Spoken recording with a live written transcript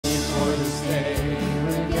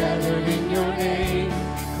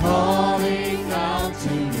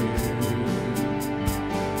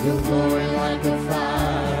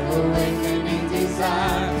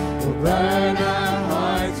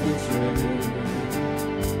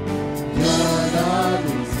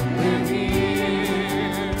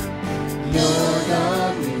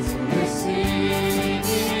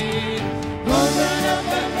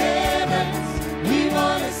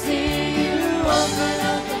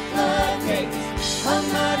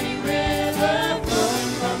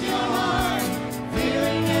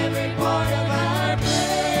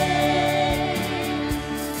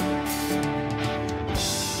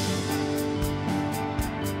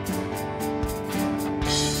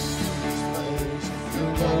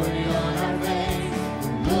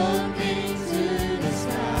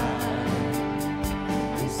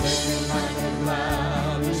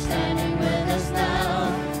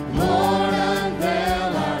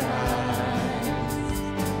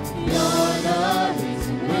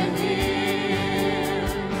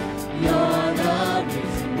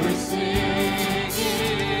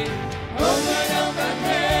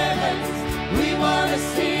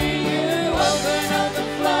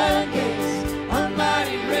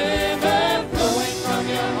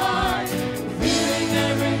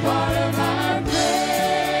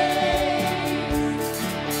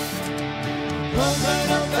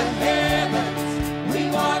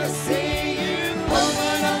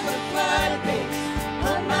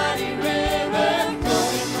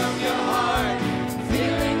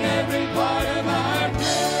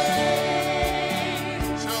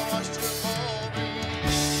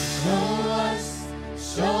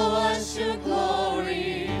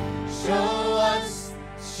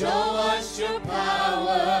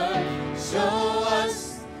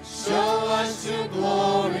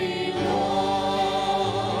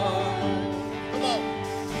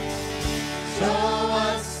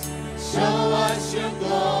us your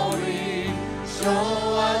glory.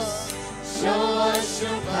 Show us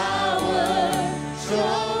your power.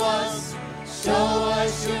 Show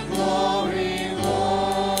us your glory, Lord.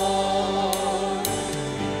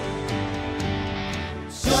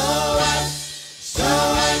 Show us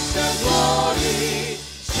your glory.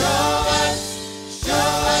 Show us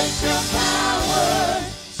your power.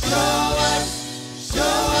 Show us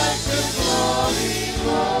your glory,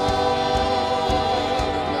 Lord.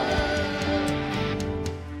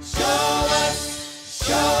 Show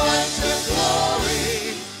us your glory.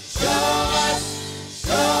 Show us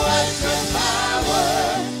your power.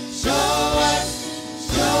 Show us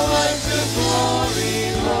your glory,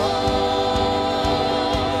 Lord.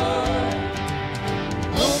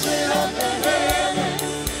 Open up the heavens,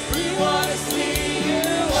 we want to see you.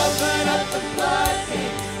 Open up the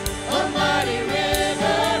floodgates, a mighty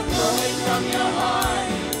river flowing from your heart,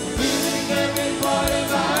 filling every part of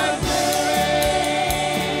our praise.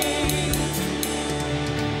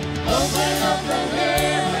 Open up the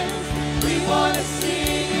heavens, we want to see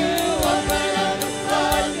you. Open up the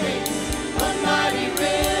floodgates, a mighty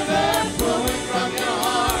river flowing from your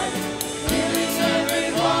heart, filling every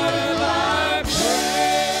part of our praise.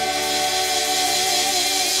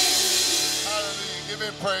 Hallelujah. Give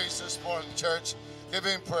him praise this morning, church. Give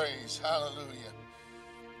him praise. Hallelujah.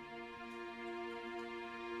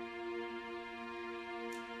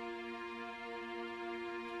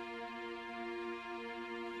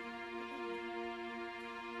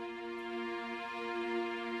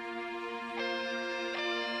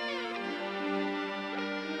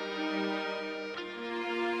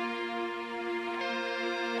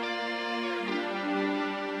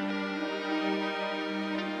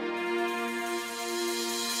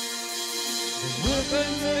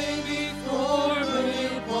 Weapons may be formed, but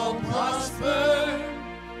it won't prosper.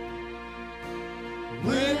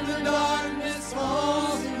 When the darkness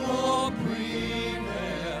falls, it won't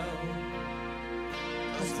prevail.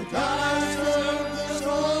 'Cause the God I serve does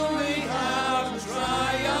only have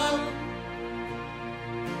triumph.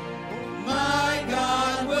 My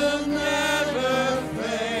God will never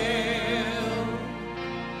fail.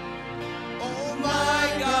 Oh, my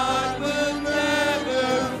God will never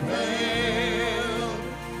fail.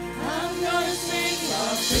 I'm gonna sing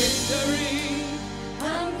of victory.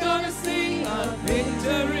 I'm gonna sing of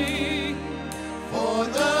victory. For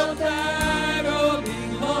the battle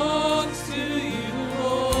belongs to you,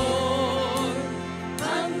 Lord.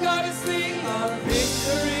 I'm gonna sing of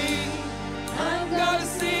victory. I'm gonna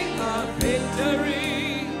sing of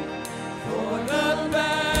victory. For the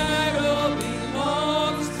battle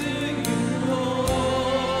belongs to you, Lord.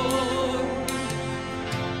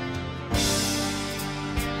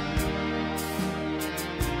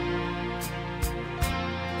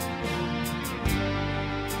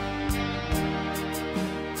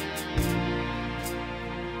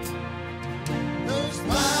 There's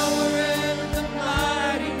power in the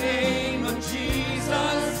mighty name of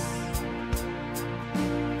Jesus.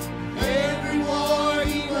 Every war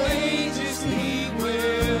he wages, he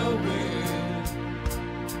will win.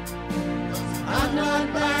 I'm not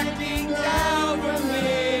backing down from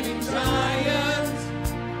any giants.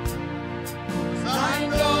 I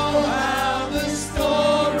know how the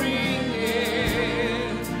story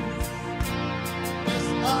ends.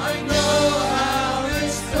 I know how the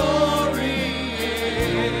story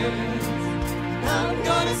ends. I'm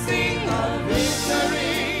gonna sing of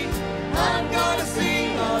victory. I'm gonna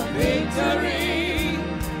sing of victory.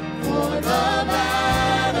 For the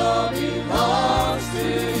battle belongs to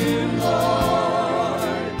you,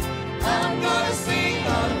 Lord. I'm gonna sing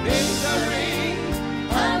of victory.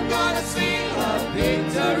 I'm gonna sing of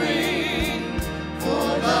victory. For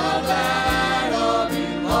the battle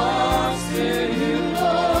belongs to you,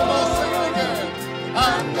 Lord.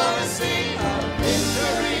 I'm gonna sing of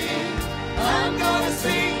victory. I'm gonna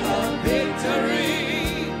sing of victory.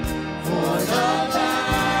 For the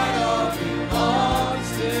battle belongs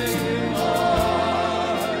to you,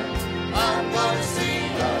 Lord. I'm gonna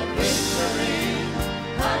sing of victory.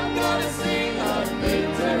 I'm gonna sing of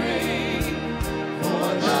victory. For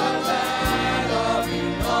the battle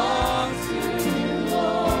belongs to you,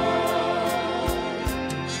 Lord.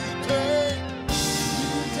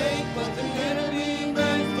 You take what the enemy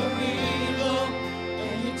meant for evil,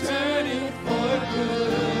 and you turn it for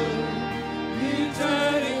good. You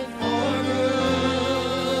turn it for good.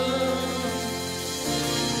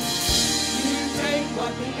 You take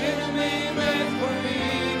what the enemy meant for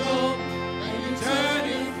evil, and you turn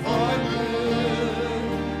it for good.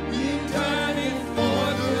 You turn it for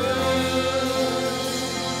good.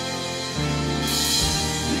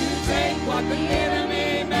 You take what the enemy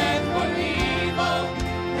meant for evil,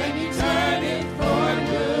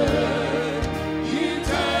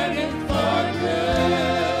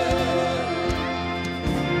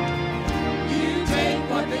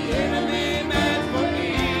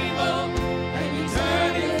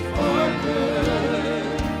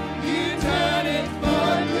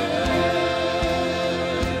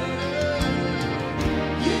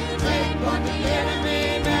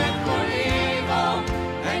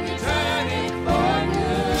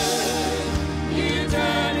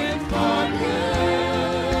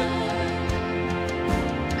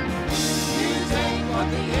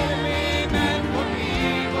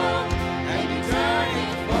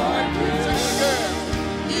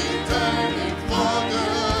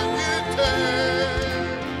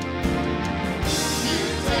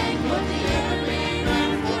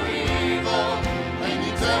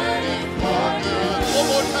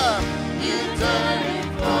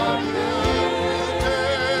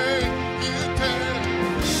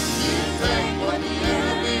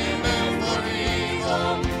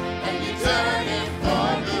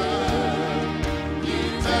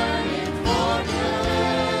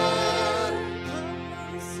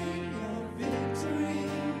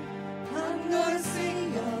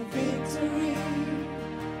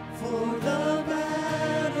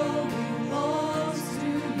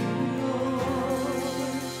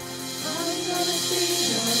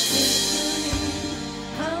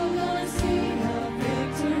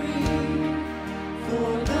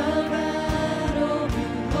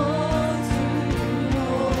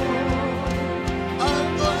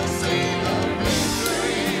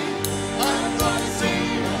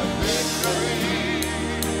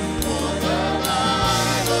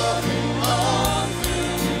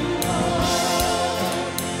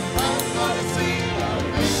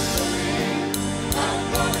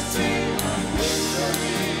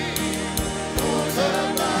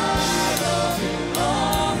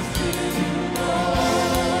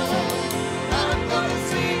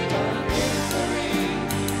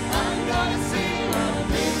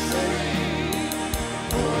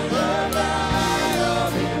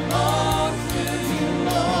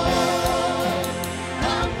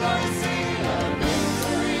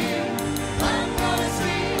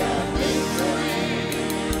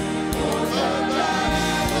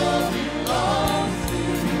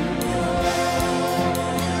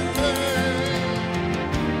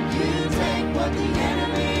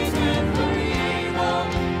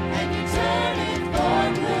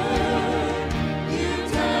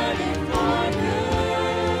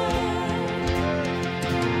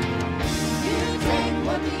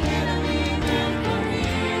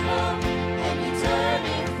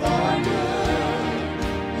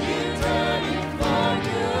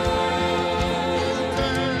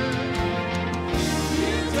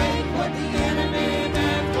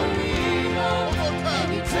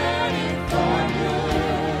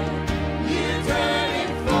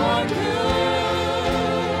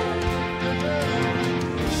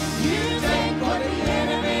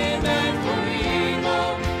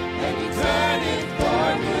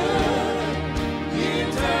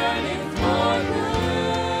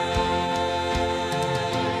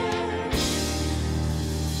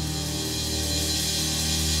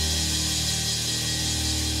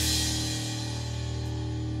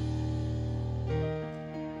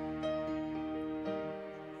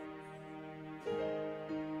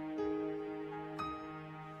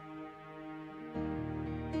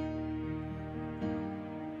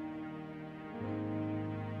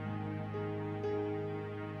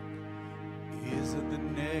 the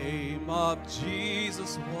name of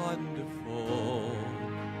Jesus wonderful?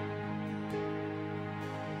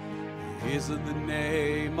 Isn't the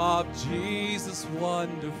name of Jesus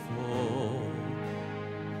wonderful?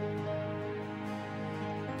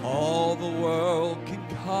 All the world can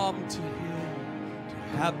come to him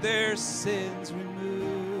to have their sins removed.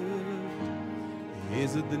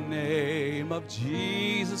 Isn't the name of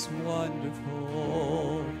Jesus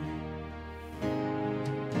wonderful?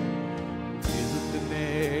 Isn't the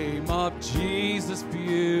name of Jesus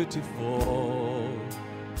beautiful?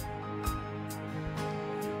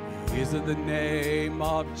 Isn't the name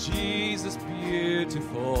of Jesus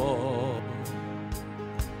beautiful?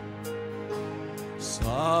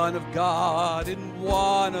 Son of God and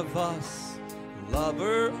one of us,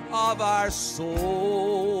 lover of our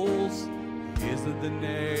souls. Isn't the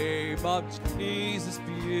name of Jesus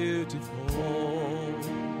beautiful?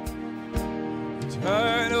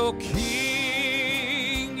 Eternal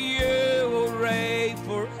King, you will reign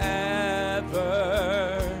forever.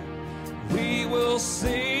 We will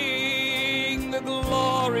sing the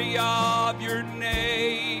glory of your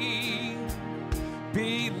name.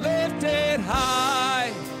 Be lifted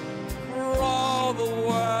high for all the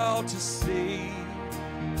world to see.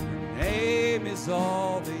 Your name is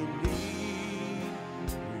all they need.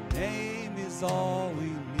 Your name is all we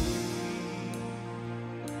need.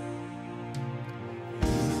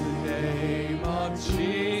 Is the name of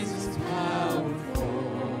Jesus powerful?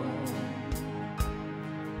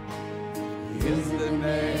 Is the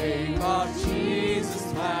name of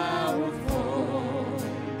Jesus powerful?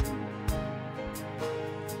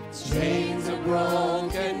 Chains are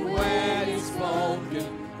broken when it's spoken.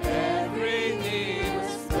 Every knee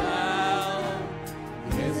is bowed.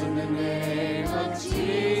 Isn't the name of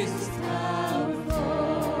Jesus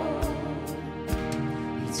powerful?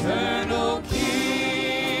 Eternal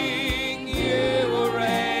King, you will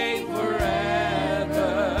reign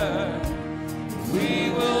forever. We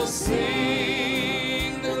will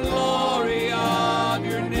sing the glory of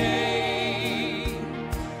your name.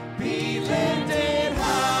 Be lifted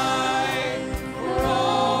high for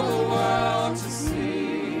all the world to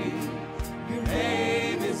see. Your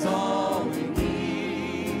name is all we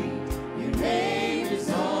need. Your name is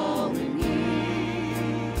all we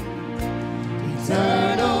need.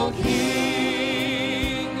 Eternal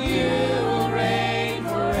King, you will reign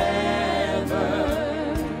forever.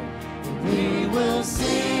 We will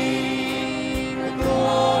sing the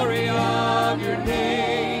glory of your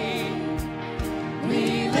name.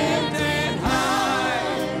 We lift it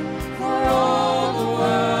high for all the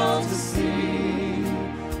world to see.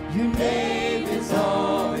 Your name is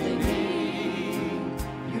all we need.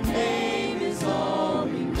 Your name is all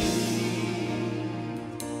we need.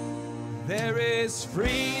 There is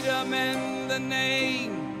freedom in the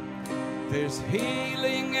name. There's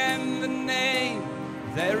healing in the name.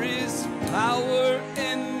 There is power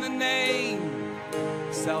in the name.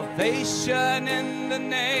 Salvation in the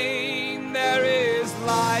name. There is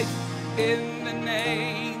life in the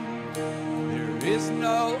name. There is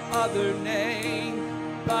no other name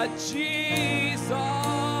but Jesus.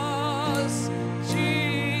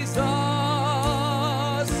 Jesus.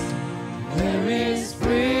 There is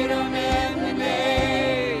freedom in the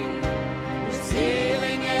name. There's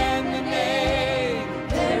healing in the name.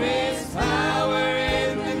 There is power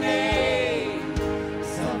in the name.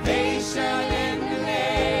 Salvation in the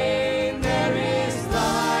name. There is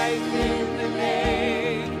life in the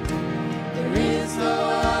name. There is no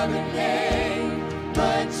other name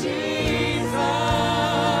but Jesus.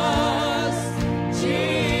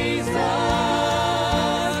 Jesus.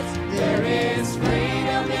 There is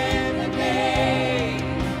freedom in the name.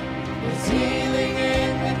 There's healing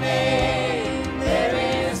in the name. There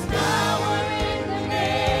is power in the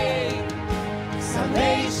name.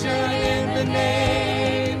 Salvation in the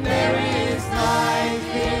name. There is life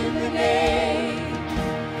in the name.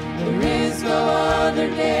 There is no other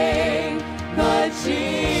name but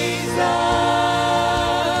Jesus.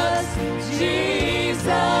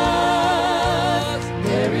 Jesus.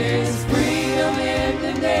 There is freedom in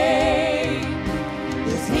the name.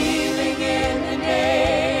 There's healing in the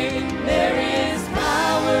name. There is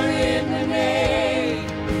power in the name.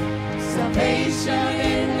 Salvation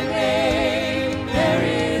in the name. There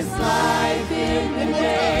is life in the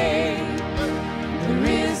name. There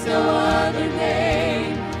is no other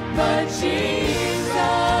name but Jesus.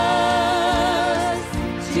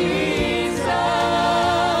 Jesus.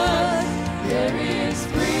 There is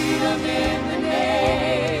freedom in the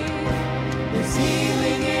name. There's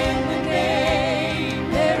healing in the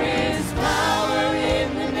name. There is power in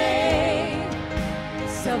the name.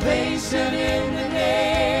 Salvation in the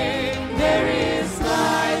name. There is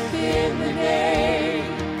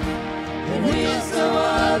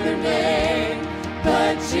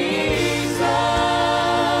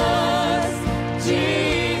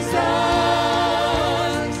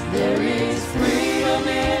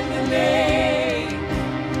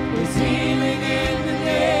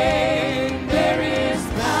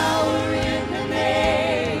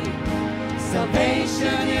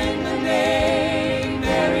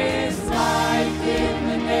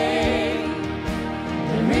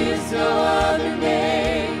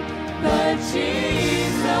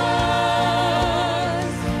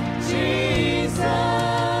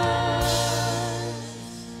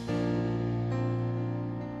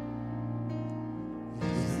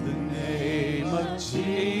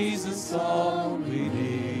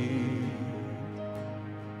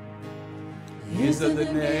Is in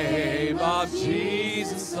the name of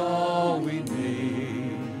Jesus all we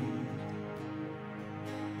need.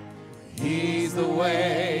 He's the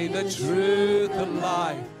way, the truth, the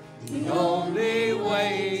life, the only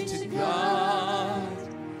way to God.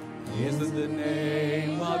 Is in the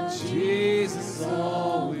name of Jesus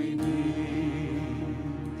all we need.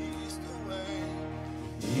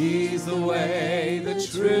 He's the way, the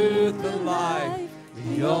truth, the life,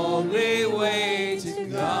 the only way to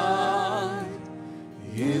God.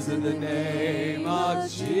 Is in the name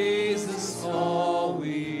of Jesus all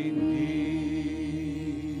we need.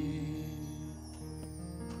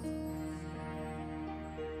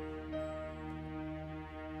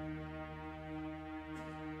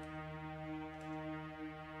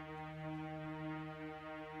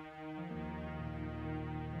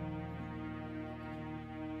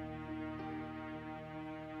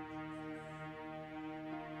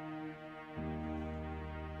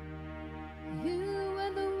 You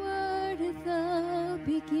are the Word at the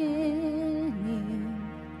beginning,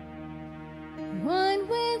 one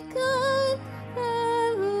with God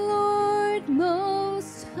the Lord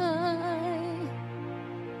Most High.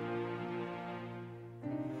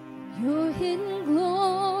 Your hidden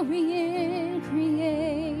glory in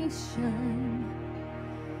creation,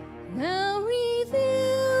 now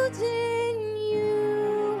revealed in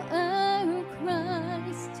you, our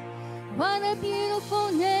Christ. What a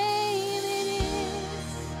beautiful name it is.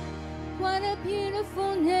 What a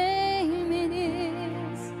beautiful name it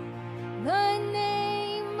is. The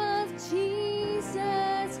name of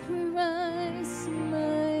Jesus Christ,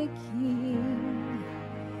 my King.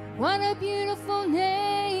 What a beautiful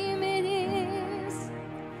name it is.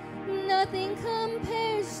 Nothing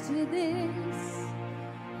compares to this.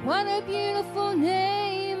 What a beautiful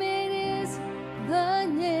name it is. The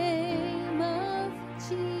name of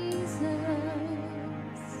Jesus.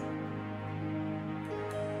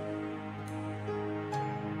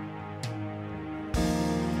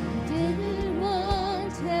 Didn't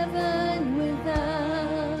want heaven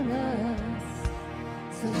without us,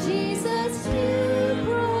 so Jesus, you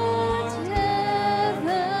brought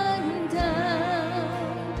heaven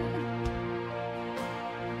down.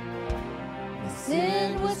 The sin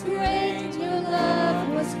was great, your love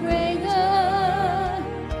was greater.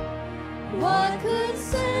 What could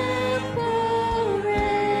separate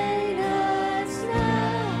us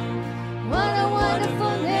now? What a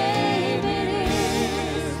wonderful name it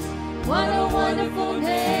is. What a wonderful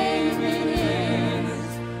name it is.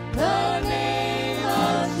 The name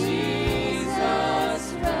of Jesus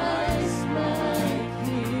Christ, my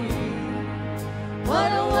King.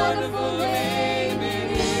 What a wonderful name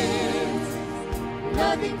it is.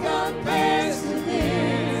 Nothing compares to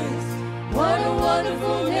this. What a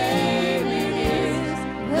wonderful name it is.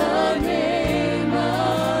 The name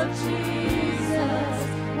of Jesus.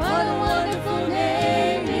 What a wonderful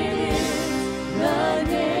name it is. The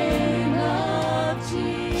name of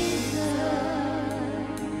Jesus.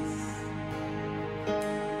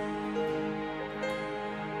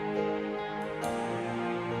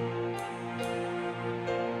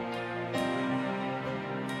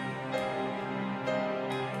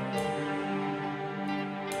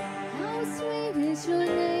 How sweet is your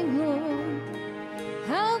name, Lord.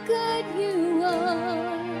 How good you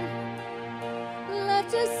are. Love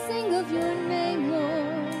to sing of your name,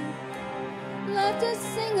 Lord. Love to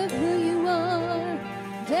sing of who you are.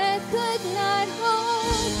 Death could not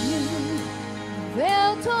hold you. The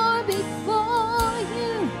veil tore before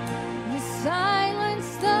you. You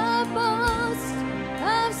silenced the boast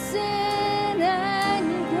of sin and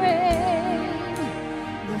grave.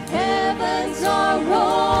 The heavens are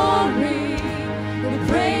roaring the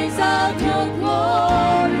praise of your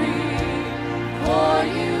glory. For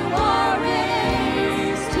you are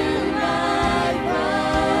raised to life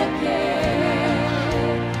again.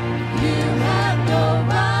 You have no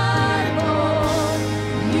rival.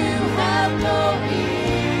 You have no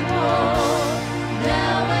equal.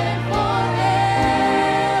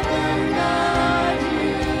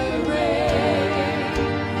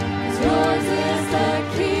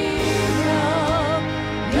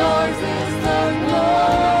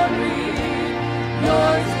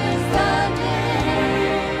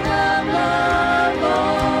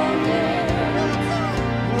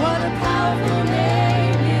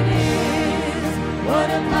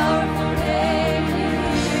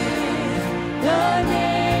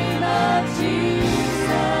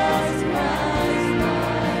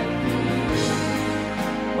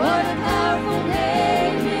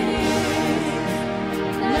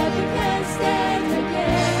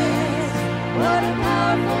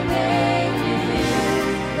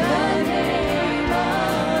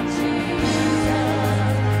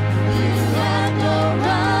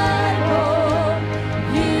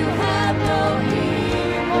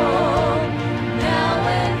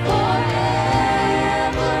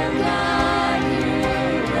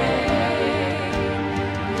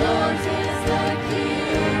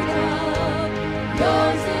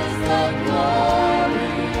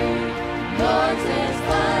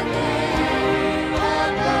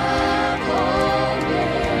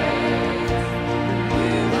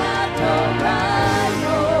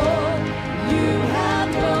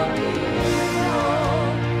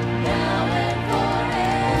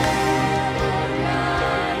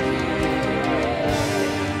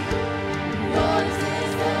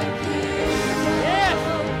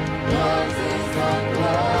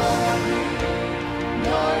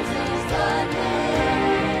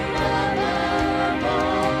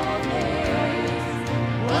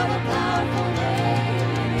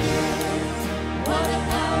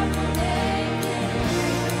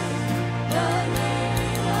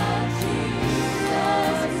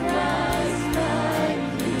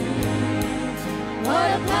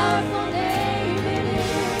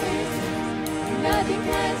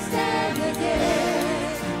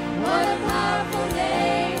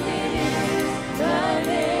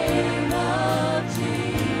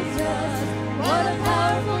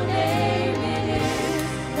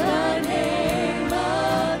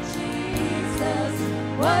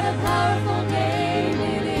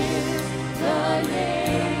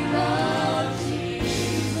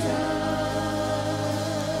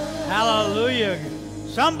 Hallelujah.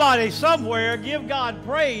 Somebody somewhere give God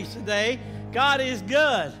praise today. God is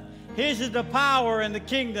good. His is the power and the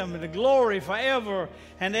kingdom and the glory forever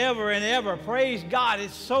and ever and ever. Praise God.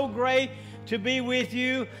 It's so great to be with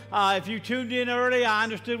you. If you tuned in early, I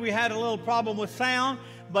understood we had a little problem with sound,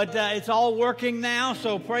 but it's all working now.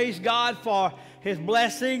 So praise God for His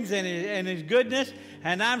blessings and His goodness.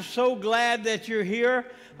 And I'm so glad that you're here.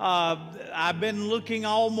 I've been looking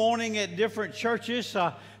all morning at different churches.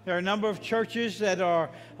 There are a number of churches that are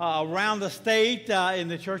around the state in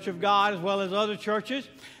the Church of God, as well as other churches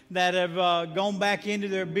that have gone back into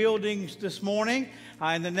their buildings this morning.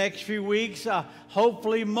 In the next few weeks,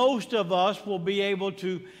 hopefully most of us will be able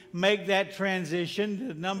to make that transition.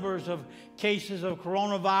 The numbers of cases of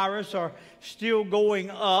coronavirus are still going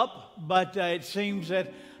up, but it seems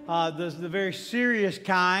that the very serious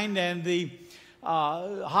kind and the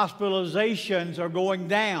hospitalizations are going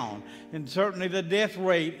down, and certainly the death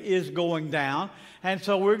rate is going down. And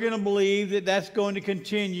so we're going to believe that that's going to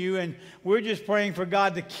continue, and we're just praying for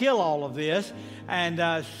God to kill all of this.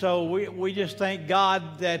 And so we just thank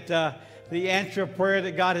God that the answer of prayer,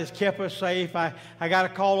 that God has kept us safe. I got a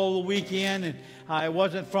call over the weekend, and it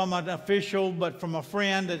wasn't from an official, but from a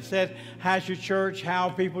friend that said, how's your church? How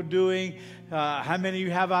are people doing? How many of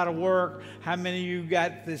you have out of work? How many of you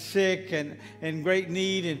got the sick and in great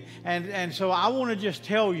need? And so I want to just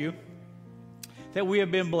tell you that we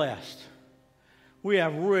have been blessed. We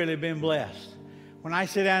have really been blessed. When I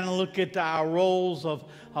sit down and look at our rolls of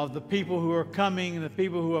the people who are coming and the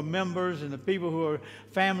people who are members and the people who are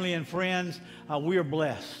family and friends, we are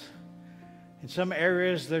blessed. In some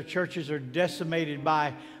areas, their churches are decimated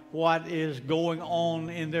by what is going on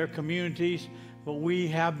in their communities, but we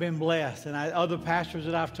have been blessed. And other pastors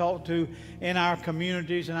that I've talked to in our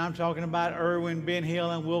communities, and I'm talking about Irwin, Ben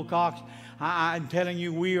Hill, and Wilcox, I'm telling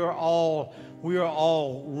you, we are all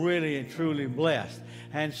really and truly blessed.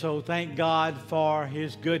 And so thank God for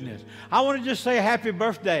His goodness. I want to just say happy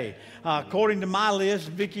birthday. According to my list,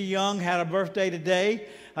 Vicki Young had a birthday today.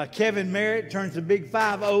 Kevin Merritt turns the big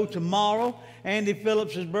 50 tomorrow. Andy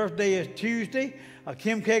Phillips' birthday is Tuesday.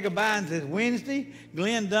 Kim Kegabines is Wednesday.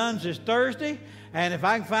 Glenn Dunn's is Thursday. And if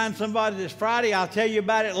I can find somebody that's Friday, I'll tell you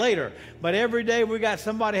about it later. But every day we got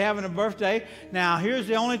somebody having a birthday. Now, here's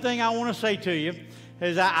the only thing I want to say to you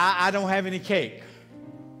is I don't have any cake.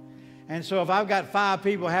 And so if I've got 5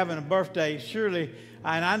 people having a birthday, surely,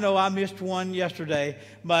 and I know I missed one yesterday,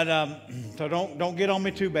 but so don't get on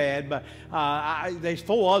me too bad. But there's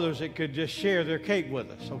 4 others that could just share their cake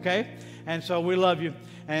with us, okay? And so we love you,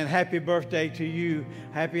 and happy birthday to you.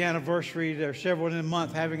 Happy anniversary. There are several in the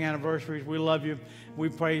month having anniversaries. We love you. We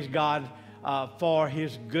praise God for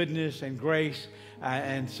His goodness and grace.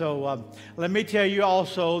 And so let me tell you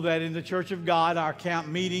also that in the Church of God, our camp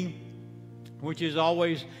meeting, which is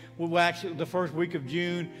always, actually the first week of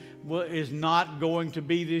June, is not going to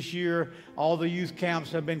be this year. All the youth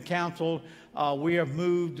camps have been canceled. We have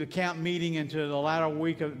moved the camp meeting into the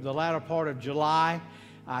latter part of July.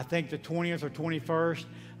 I think the 20th or 21st.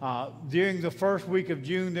 During the first week of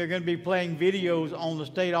June, they're going to be playing videos on the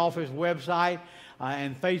state office website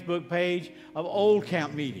and Facebook page of old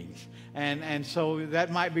camp meetings. And so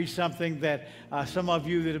that might be something that some of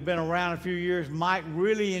you that have been around a few years might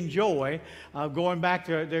really enjoy. Going back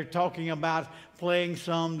there, they're talking about playing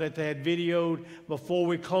some that they had videoed before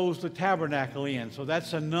we closed the tabernacle in. So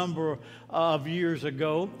that's a number of years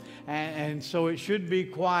ago. And so it should be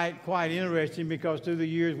quite interesting, because through the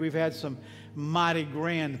years we've had some mighty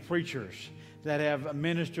grand preachers that have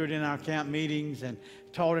ministered in our camp meetings and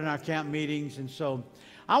taught in our camp meetings. And so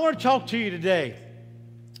I want to talk to you today.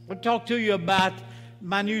 I'll talk to you about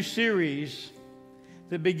my new series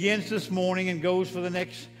that begins this morning and goes for the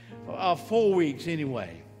next 4 weeks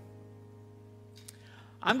anyway.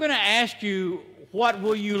 I'm going to ask you, what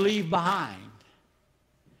will you leave behind?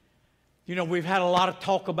 You know, we've had a lot of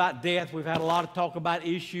talk about death. We've had a lot of talk about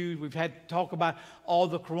issues. We've had talk about all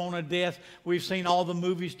the corona deaths. We've seen all the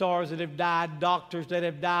movie stars that have died, doctors that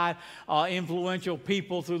have died, influential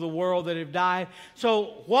people through the world that have died.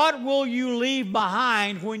 So what will you leave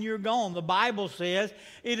behind when you're gone? The Bible says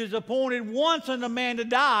it is appointed once unto man to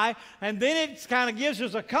die, and then it kind of gives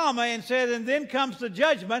us a comma and says, and then comes the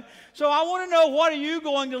judgment. So I want to know, what are you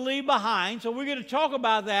going to leave behind? So we're going to talk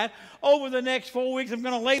about that over the next 4 weeks. I'm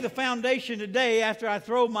going to lay the foundation today after I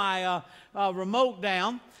throw my remote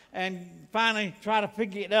down and finally try to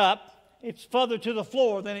pick it up. It's further to the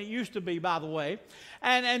floor than it used to be, by the way.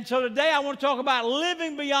 And so today I want to talk about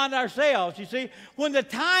living beyond ourselves. You see, when the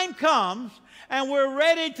time comes and we're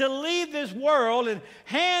ready to leave this world and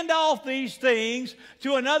hand off these things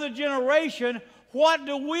to another generation, what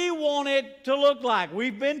do we want it to look like?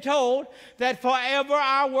 We've been told that forever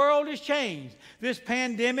our world has changed. This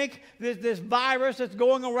pandemic, this virus that's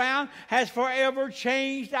going around has forever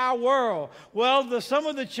changed our world. Well, some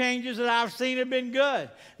of the changes that I've seen have been good.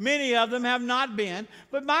 Many of them have not been.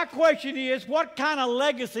 But my question is, what kind of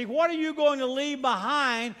legacy, what are you going to leave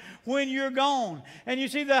behind when you're gone? And you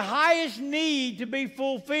see, the highest need to be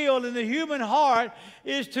fulfilled in the human heart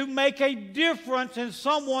is to make a difference in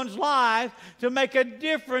someone's life, to make a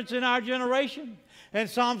difference in our generation. And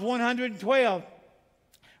Psalms 112,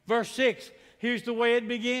 verse 6, here's the way it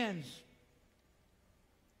begins.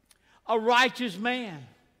 A righteous man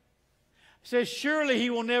says, surely he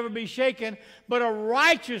will never be shaken, but a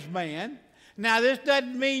righteous man. Now, this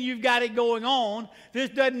doesn't mean you've got it going on. This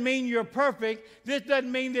doesn't mean you're perfect. This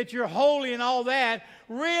doesn't mean that you're holy and all that.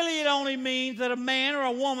 Really, it only means that a man or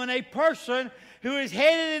a woman, a person who is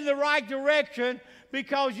headed in the right direction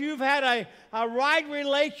because you've had a right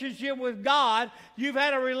relationship with God. You've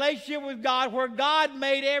had a relationship with God where God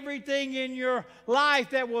made everything in your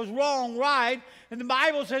life that was wrong right. And the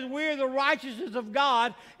Bible says we're the righteousness of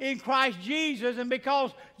God in Christ Jesus. And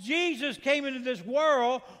because Jesus came into this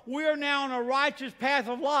world, we are now on a righteous path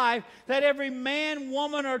of life, that every man,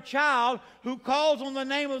 woman, or child who calls on the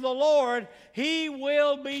name of the Lord, he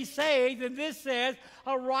will be saved. And this says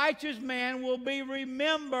a righteous man will be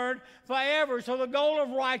remembered forever. So the goal of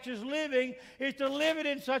righteous living is to live it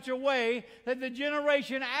in such a way that the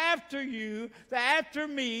generation after you, after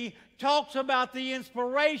me, talks about the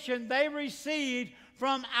inspiration they received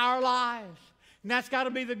from our lives. And that's got to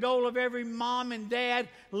be the goal of every mom and dad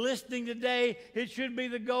listening today. It should be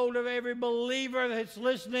the goal of every believer that's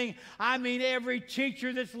listening. I mean, every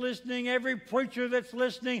teacher that's listening, every preacher that's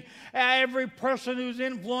listening, every person who's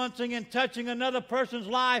influencing and touching another person's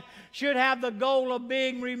life should have the goal of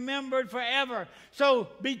being remembered forever. So,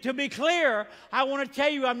 to be clear, I want to tell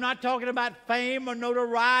you, I'm not talking about fame or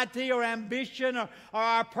notoriety or ambition or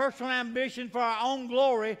our personal ambition for our own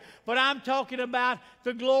glory, but I'm talking about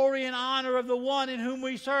the glory and honor of the one in whom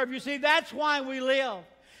we serve. You see, that's why we live.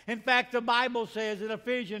 In fact, the Bible says in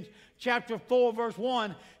Ephesians chapter 4, verse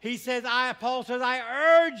 1, Paul says, I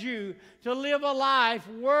urge you to live a life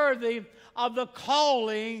worthy of the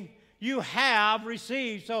calling you have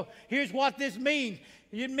received. So here's what this means.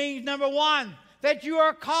 It means, number one, that you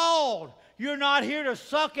are called. You're not here to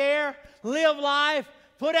suck air, live life,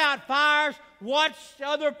 put out fires, watch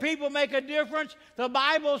other people make a difference. The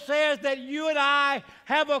Bible says that you and I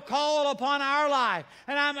have a call upon our life.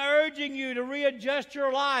 And I'm urging you to readjust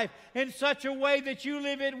your life in such a way that you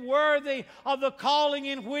live it worthy of the calling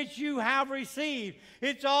in which you have received.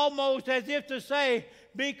 It's almost as if to say,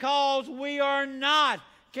 because we are not.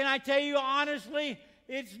 Can I tell you honestly,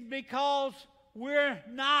 it's because we're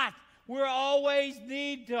not. We always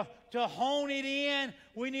need to hone it in.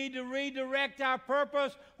 We need to redirect our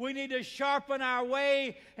purpose. We need to sharpen our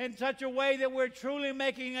way in such a way that we're truly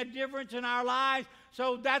making a difference in our lives.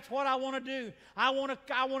 So that's what I want to do. I want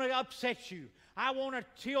to upset you. I want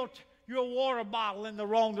to tilt your water bottle in the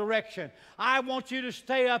wrong direction. I want you to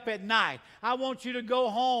stay up at night. I want you to go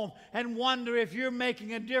home and wonder if you're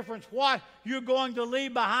making a difference, what you're going to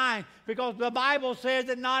leave behind. Because the Bible says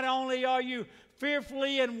that not only are you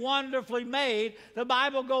fearfully and wonderfully made, the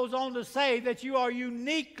Bible goes on to say that you are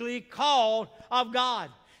uniquely called of God.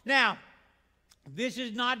 Now, this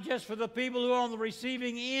is not just for the people who are on the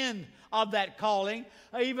receiving end of that calling.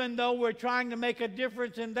 Even though we're trying to make a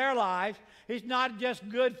difference in their lives, it's not just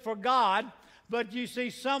good for God, but you see,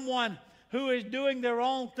 someone who is doing their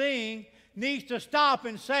own thing needs to stop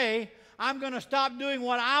and say, I'm going to stop doing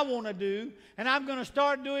what I want to do, and I'm going to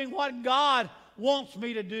start doing what God wants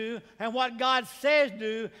me to do and what God says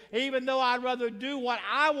do. Even though I'd rather do what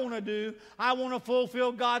I want to do, I want to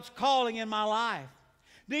fulfill God's calling in my life.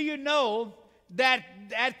 Do you know that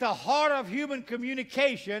at the heart of human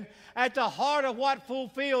communication, at the heart of what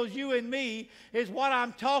fulfills you and me, is what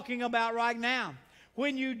I'm talking about right now?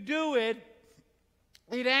 When you do it,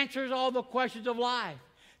 it answers all the questions of life.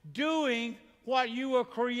 Doing what you were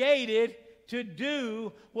created to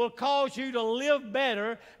do will cause you to live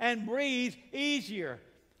better and breathe easier.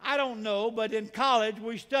 I don't know, but in college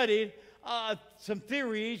we studied some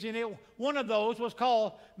theories, and one of those was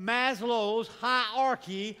called Maslow's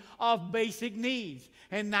hierarchy of basic needs.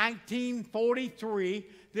 In 1943,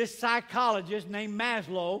 this psychologist named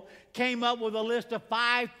Maslow came up with a list of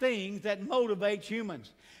 5 things that motivate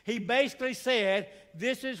humans. He basically said,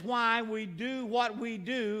 this is why we do what we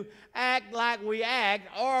do, act like we act,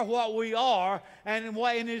 are what we are, and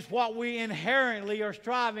is what we inherently are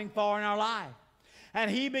striving for in our life. And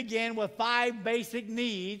he began with 5 basic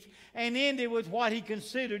needs, and ended with what he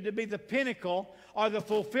considered to be the pinnacle or the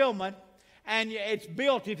fulfillment. And it's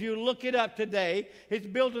built, if you look it up today, it's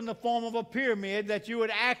built in the form of a pyramid that you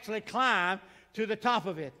would actually climb to the top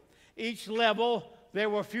of it. Each level, there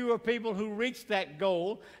were fewer people who reached that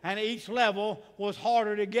goal, and each level was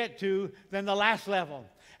harder to get to than the last level.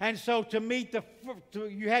 And so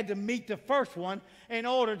you had to meet the first one in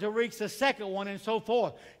order to reach the second one, and so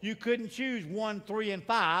forth. You couldn't choose 1, 3, and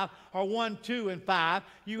 5, or 1, 2, and 5.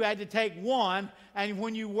 You had to take one, and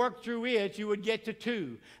when you worked through it, you would get to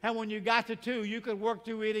 2. And when you got to 2, you could work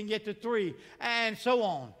through it and get to 3, and so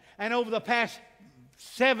on. And over the past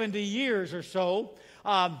 70 years or so,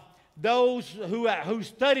 those who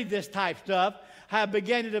studied this type stuff have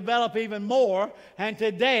begun to develop even more, and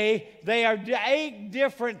today they are 8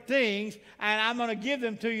 different things, and I'm going to give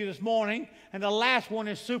them to you this morning, and the last one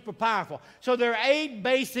is super powerful. So there are 8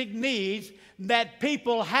 basic needs that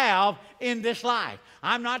people have in this life.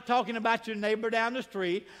 I'm not talking about your neighbor down the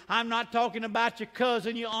street. I'm not talking about your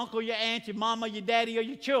cousin, your uncle, your aunt, your mama, your daddy, or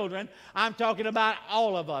your children. I'm talking about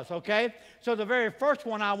all of us, okay? So the very first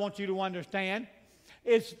one I want you to understand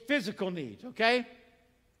is physical needs, okay?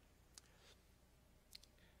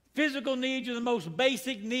 Physical needs are the most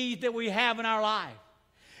basic needs that we have in our life.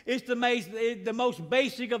 It's the most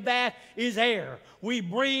basic of that is air. We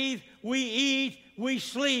breathe, we eat, we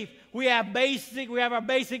sleep. We have our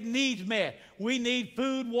basic needs met. We need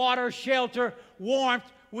food, water, shelter, warmth.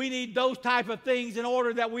 We need those type of things in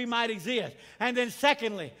order that we might exist. And then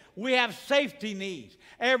secondly, we have safety needs.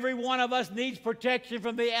 Every one of us needs protection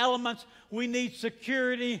from the elements. We need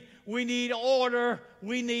security. We need order.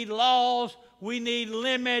 We need laws. We need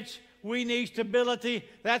limits. We need stability.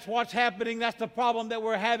 That's what's happening. That's the problem that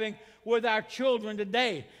we're having with our children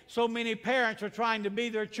today. So many parents are trying to be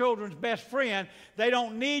their children's best friend. They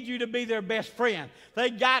don't need you to be their best friend. They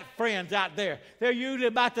got friends out there. They're usually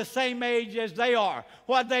about the same age as they are.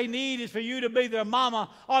 What they need is for you to be their mama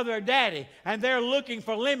or their daddy. And they're looking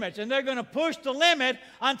for limits. And they're going to push the limit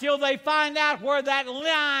until they find out where that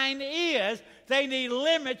line is. They need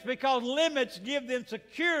limits because limits give them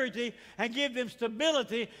security and give them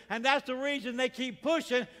stability, and that's the reason they keep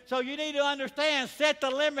pushing. So you need to understand, set the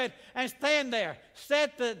limit and stand there.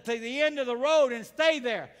 Set to the end of the road and stay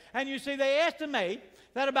there. And you see, they estimate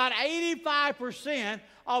that about 85%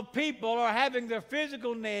 of people are having their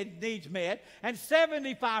physical needs met, and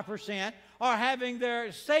 75% are having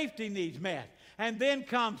their safety needs met. And then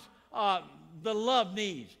comes the love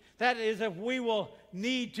needs. That is, if we will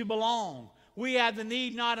need to belong. We have the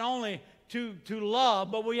need not only to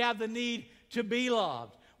love, but we have the need to be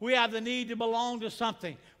loved. We have the need to belong to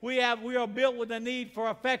something. We are built with a need for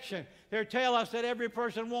affection. They tell us that every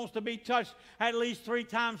person wants to be touched at least 3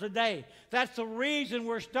 times a day. That's the reason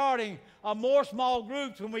we're starting more small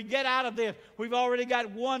groups when we get out of this. We've already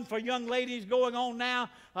got one for young ladies going on now.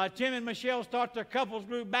 Tim and Michelle start their couples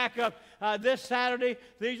group back up this Saturday.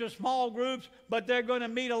 These are small groups, but they're going to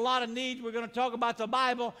meet a lot of needs. We're going to talk about the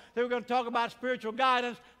Bible. They're going to talk about spiritual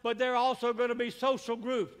guidance, but they're also going to be social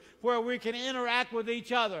groups where we can interact with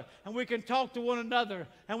each other and we can talk to one another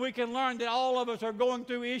and we can learn that all of us are going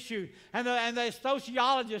through issues. And the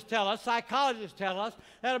sociologists tell us, psychologists tell us,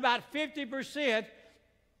 that about 50%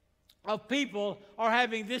 of people are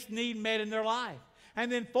having this need met in their life.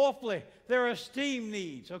 And then fourthly, their esteem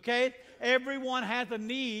needs, okay? Everyone has a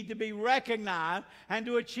need to be recognized and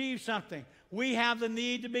to achieve something. We have the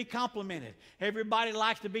need to be complimented. Everybody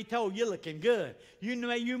likes to be told, you're looking good.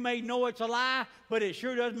 You may know it's a lie, but it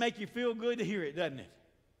sure does make you feel good to hear it, doesn't it?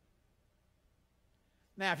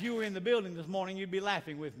 Now, if you were in the building this morning, you'd be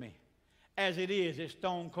laughing with me. As it is, it's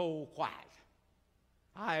stone cold quiet.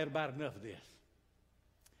 I had about enough of this.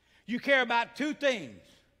 You care about 2 things.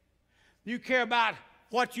 You care about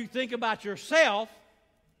what you think about yourself,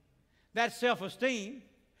 that's self-esteem,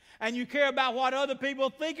 and you care about what other people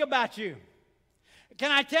think about you.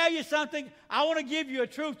 Can I tell you something? I want to give you a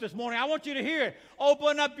truth this morning. I want you to hear it.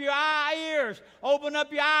 Open up your ears. Open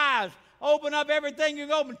up your eyes. Open up everything you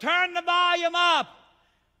can open. Turn the volume up.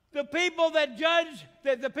 The people that judge,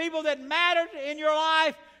 the people that matter in your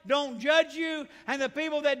life don't judge you, and the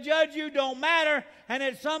people that judge you don't matter. And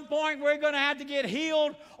at some point, we're going to have to get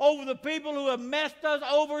healed over the people who have messed us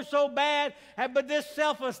over so bad. But this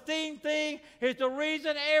self-esteem thing is the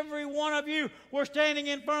reason every one of you were standing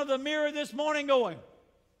in front of the mirror this morning going,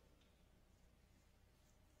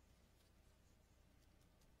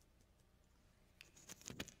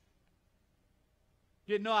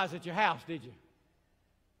 you didn't know I was at your house, did you?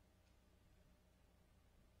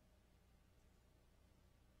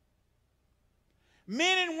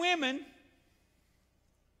 Men and women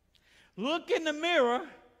look in the mirror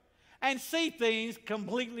and see things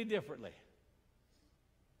completely differently.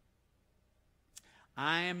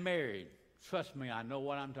 I am married. Trust me, I know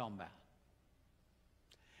what I'm talking about.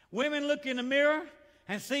 Women look in the mirror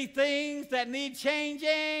and see things that need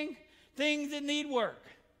changing, things that need work.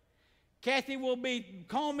 Kathy will be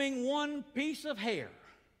combing one piece of hair.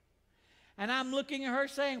 And I'm looking at her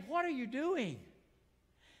saying, what are you doing?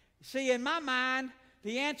 See, in my mind,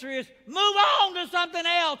 the answer is, move on to something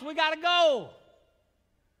else. We got to go.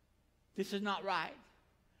 This is not right.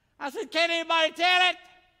 I said, can anybody tell it?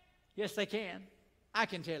 Yes, they can. I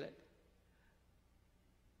can tell it.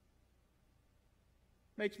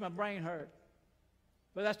 Makes my brain hurt.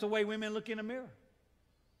 But that's the way women look in the mirror.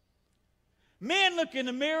 Men look in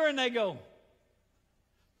the mirror and they go,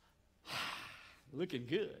 looking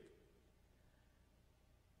good.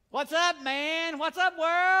 What's up, man? What's up,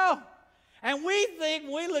 world? And we think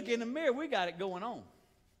when we look in the mirror, we got it going on.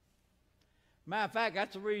 Matter of fact,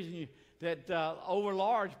 that's the reason that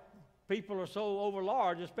overlarge people are so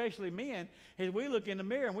overlarge, especially men, is we look in the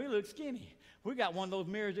mirror and we look skinny. We got one of those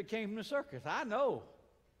mirrors that came from the circus. I know.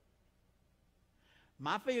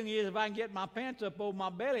 My feeling is if I can get my pants up over my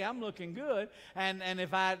belly, I'm looking good. And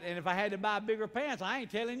if I had to buy bigger pants, I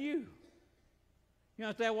ain't telling you. You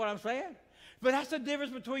understand what I'm saying? But that's the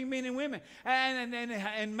difference between men and women.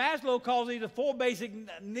 And Maslow calls these the four basic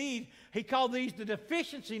needs. He called these the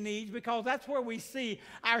deficiency needs because that's where we see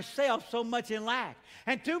ourselves so much in lack.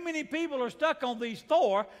 And too many people are stuck on these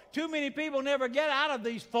four. Too many people never get out of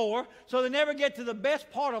these four, so they never get to the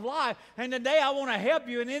best part of life. And today I want to help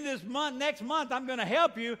you. And in this month, next month, I'm going to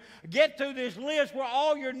help you get to this list where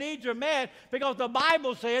all your needs are met, because the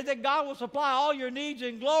Bible says that God will supply all your needs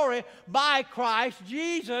in glory by Christ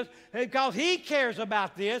Jesus, because He cares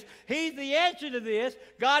about this. He's the answer to this.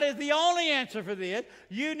 God is the only answer for this.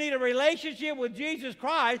 You need a relationship with Jesus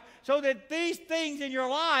Christ so that these things in your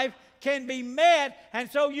life can be met,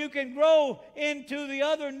 and so you can grow into the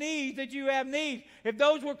other needs that you have needs. If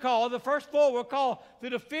those were called, the first four were called the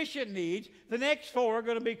deficient needs, the next four are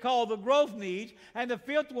going to be called the growth needs, and the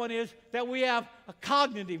fifth one is that we have a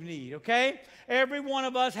cognitive need, okay? Every one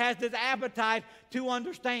of us has this appetite to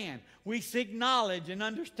understand. We seek knowledge and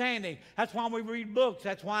understanding. That's why we read books.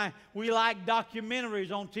 That's why we like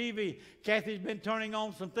documentaries on TV. Kathy's been turning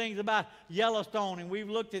on some things about Yellowstone, and we've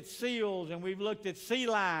looked at seals, and we've looked at sea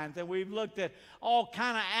lions, and we've looked at all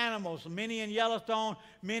kind of animals, many in Yellowstone,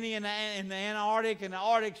 many in the Antarctic and the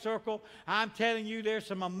Arctic Circle. I'm telling you, there's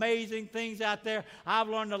some amazing things out there. I've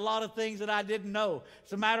learned a lot of things that I didn't know.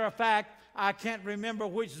 As a matter of fact, I can't remember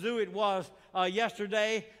which zoo it was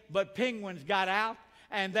yesterday, but penguins got out,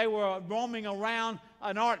 and they were roaming around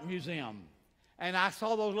an art museum. And I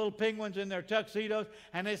saw those little penguins in their tuxedos,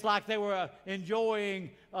 and it's like they were enjoying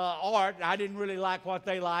art. I didn't really like what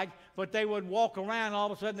they liked, but they would walk around, and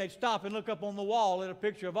all of a sudden they'd stop and look up on the wall at a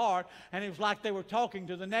picture of art, and it was like they were talking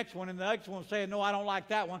to the next one, and the next one was saying, no, I don't like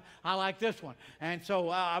that one, I like this one. And so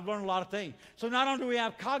I've learned a lot of things. So not only do we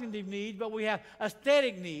have cognitive needs, but we have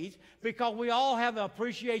aesthetic needs, because we all have an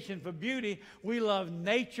appreciation for beauty. We love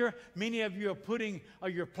nature. Many of you are putting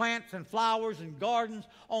your plants and flowers and gardens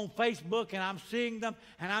on Facebook, and I'm seeing them,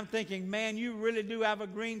 and I'm thinking, man, you really do have a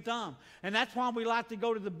green thumb. And that's why we like to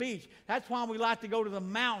go to the beach. That's why we like to go to the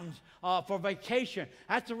mountains for vacation.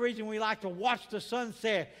 That's the reason we like to watch the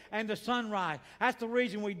sunset and the sunrise. That's the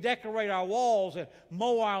reason we decorate our walls and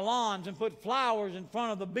mow our lawns and put flowers in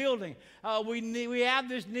front of the building. We have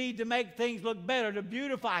this need to make things look better, to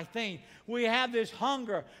beautify things. We have this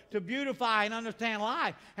hunger to beautify and understand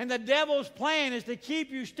life. And the devil's plan is to keep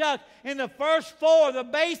you stuck in the first four, the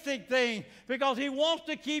basic things, because he wants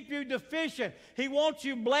to keep you deficient. He wants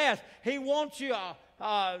you blessed. He wants you...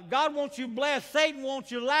 God wants you blessed. Satan wants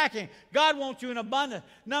you lacking. God wants you in abundance.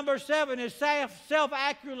 Number 7 is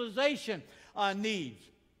self-actualization needs.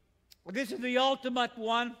 This is the ultimate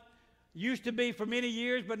one. Used to be for many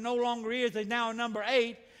years, but no longer is. It's now number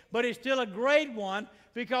 8, but it's still a great one,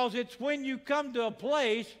 because it's when you come to a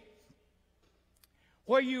place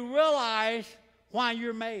where you realize why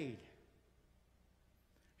you're made.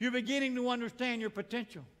 You're beginning to understand your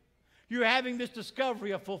potential. You're having this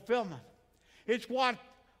discovery of fulfillment. It's what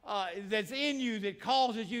that's in you that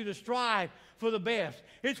causes you to strive for the best.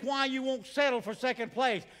 It's why you won't settle for second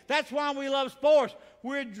place. That's why we love sports.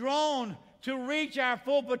 We're drawn to reach our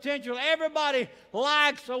full potential. Everybody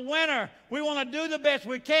likes a winner. We want to do the best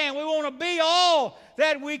we can. We want to be all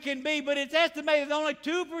that we can be. But it's estimated that only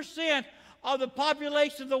 2% of the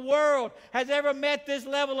population of the world has ever met this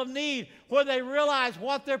level of need, where they realize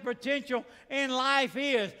what their potential in life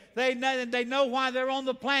is. They know why they're on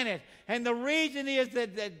the planet. And the reason is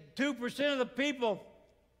that 2% of the people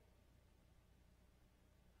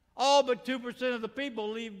All but 2% of the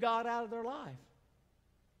people leave God out of their life.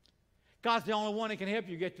 God's the only one that can help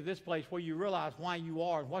you get to this place where you realize why you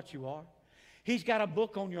are and what you are. He's got a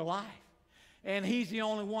book on your life. And He's the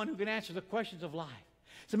only one who can answer the questions of life.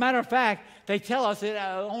 As a matter of fact, they tell us that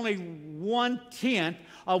only 1/10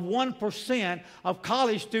 of 1% of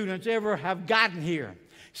college students ever have gotten here.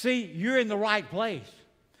 See, you're in the right place.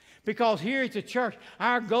 Because here at the church,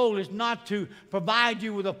 our goal is not to provide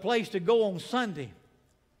you with a place to go on Sunday.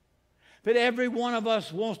 But every one of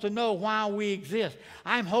us wants to know why we exist.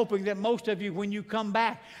 I'm hoping that most of you, when you come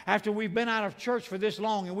back after we've been out of church for this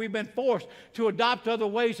long and we've been forced to adopt other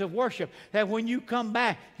ways of worship, that when you come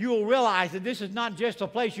back, you'll realize that this is not just a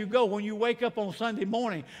place you go when you wake up on Sunday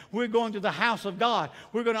morning. We're going to the house of God.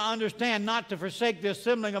 We're going to understand not to forsake the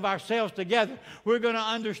assembling of ourselves together. We're going to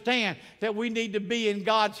understand that we need to be in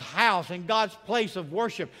God's house, in God's place of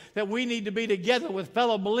worship, that we need to be together with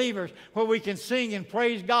fellow believers where we can sing and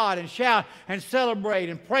praise God and shout and celebrate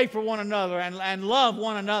and pray for one another and love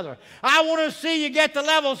one another. I want to see you get to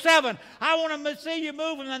level 7. I want to see you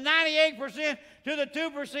move from the 98% to the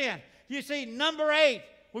 2%. You see, number 8,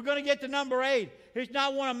 we're going to get to number 8. It's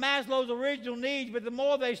not one of Maslow's original needs, but the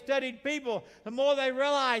more they studied people, the more they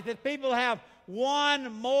realized that people have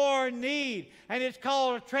one more need, and it's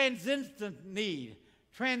called a transcendent need.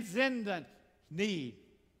 Transcendent need.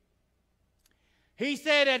 He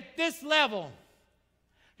said at this level,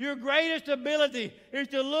 your greatest ability is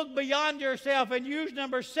to look beyond yourself and use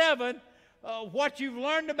number 7, what you've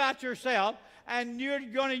learned about yourself, and you're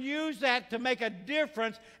going to use that to make a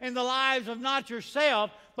difference in the lives of not yourself,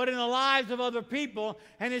 but in the lives of other people.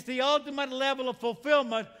 And it's the ultimate level of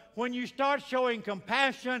fulfillment when you start showing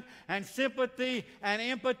compassion and sympathy and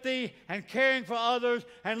empathy and caring for others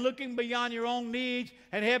and looking beyond your own needs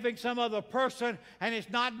and helping some other person. And it's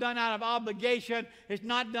not done out of obligation. It's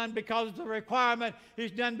not done because it's a requirement.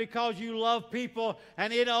 It's done because you love people,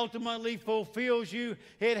 and it ultimately fulfills you.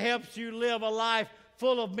 It helps you live a life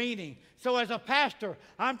full of meaning. So as a pastor,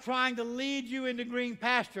 I'm trying to lead you into green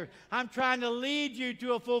pastures. I'm trying to lead you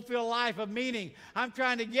to a fulfilled life of meaning. I'm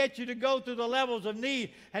trying to get you to go through the levels of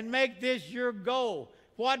need and make this your goal.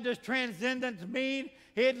 What does transcendence mean?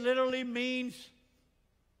 It literally means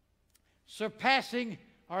surpassing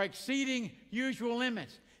or exceeding usual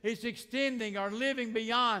limits. It's extending or living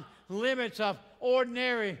beyond limits of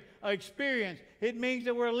ordinary experience. It means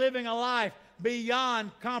that we're living a life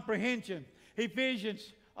beyond comprehension.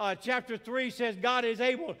 Ephesians chapter 3 says God is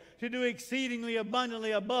able to do exceedingly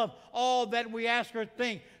abundantly above all that we ask or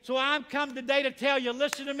think. So I'm come today to tell you,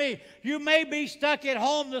 listen to me. You may be stuck at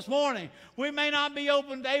home this morning. We may not be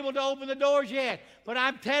able to open the doors yet. But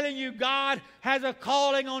I'm telling you, God has a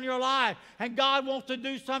calling on your life. And God wants to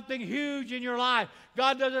do something huge in your life.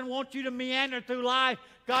 God doesn't want you to meander through life.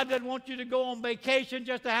 God doesn't want you to go on vacation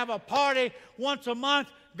just to have a party once a month.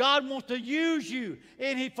 God wants to use you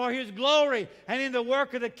for His glory and in the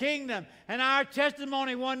work of the kingdom. And our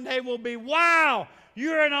testimony one day will be, wow,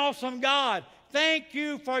 you're an awesome God. Thank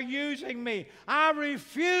you for using me. I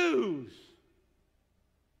refuse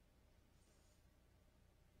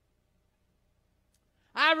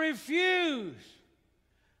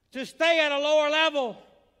to stay at a lower level.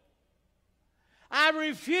 I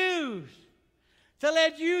refuse to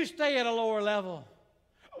let you stay at a lower level.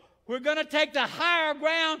 We're going to take the higher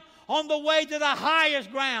ground on the way to the highest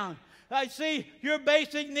ground. I see your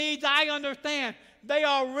basic needs, I understand. They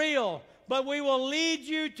are real. But we will lead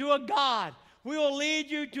you to a God. We will lead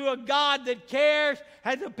you to a God that cares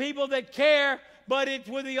and the people that care, but it's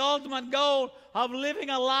with the ultimate goal of living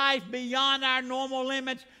a life beyond our normal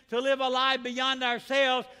limits, to live a life beyond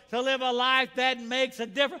ourselves, to live a life that makes a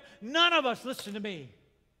difference. None of us, listen to me,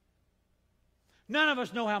 none of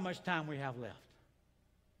us know how much time we have left.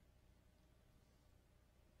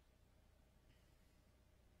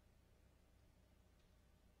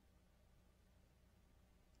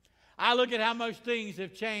 I look at how much things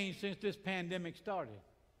have changed since this pandemic started.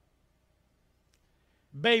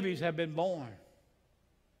 Babies have been born.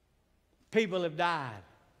 People have died.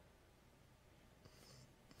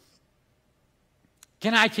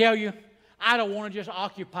 Can I tell you, I don't want to just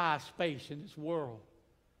occupy space in this world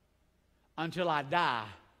until I die,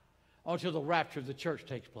 or until the rapture of the church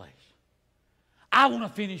takes place. I want to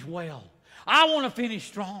finish well. I want to finish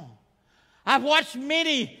strong. I've watched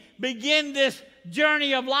many begin this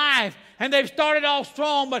journey of life, and they've started off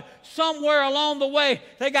strong, but somewhere along the way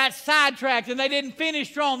they got sidetracked and they didn't finish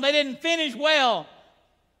strong. They didn't finish well.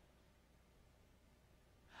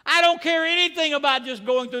 I don't care anything about just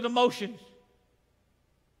going through the motions.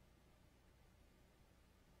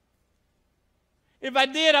 If I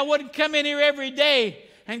did, I wouldn't come in here every day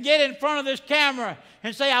and get in front of this camera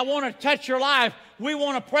and say, I want to touch your life. We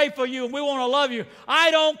want to pray for you and we want to love you.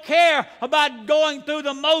 I don't care about going through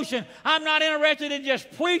the motion. I'm not interested in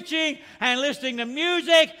just preaching and listening to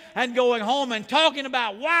music and going home and talking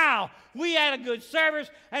about, wow, we had a good service,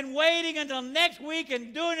 and waiting until next week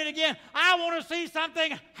and doing it again. I want to see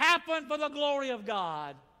something happen for the glory of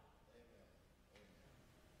God.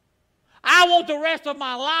 I want the rest of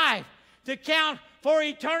my life to count for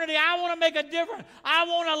eternity. I want to make a difference. I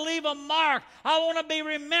want to leave a mark. I want to be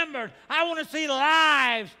remembered. I want to see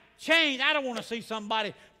lives change. I don't want to see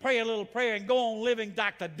somebody pray a little prayer and go on living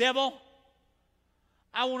like the devil.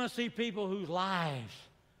 I want to see people whose lives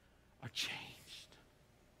are changed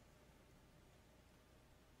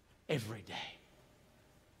every day.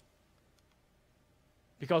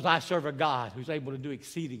 Because I serve a God who's able to do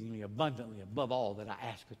exceedingly abundantly above all that I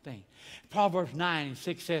ask or think. Proverbs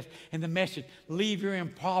 9:6 says in the Message, leave your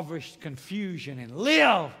impoverished confusion and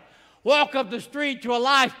live. Walk up the street to a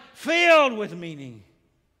life filled with meaning.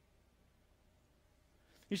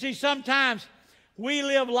 You see, sometimes we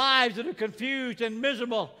live lives that are confused and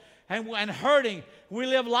miserable and hurting. We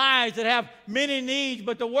live lives that have many needs,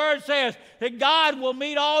 but the Word says that God will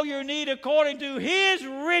meet all your need according to His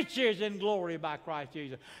riches and glory by Christ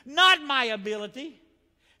Jesus. Not my ability,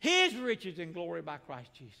 His riches and glory by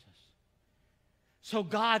Christ Jesus. So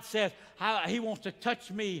God says He wants to touch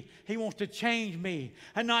me. He wants to change me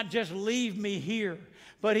and not just leave me here,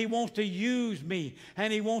 but He wants to use me,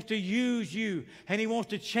 and He wants to use you, and He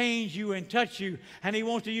wants to change you and touch you, and He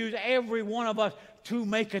wants to use every one of us to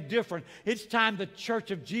make a difference. It's time the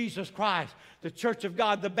Church of Jesus Christ, the Church of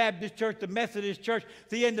God, the Baptist Church, the Methodist Church,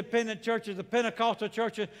 the Independent Churches, the Pentecostal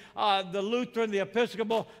Churches, the Lutheran, the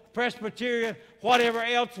Episcopal, Presbyterian, whatever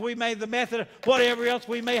else we may, the Methodist, whatever else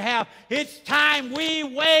we may have. It's time we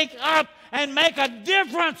wake up and make a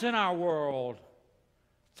difference in our world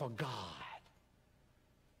for God.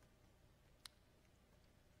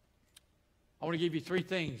 I want to give you 3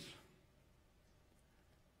 things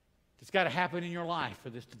that's got to happen in your life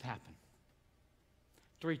for this to happen.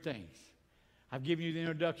 3 things. I've given you the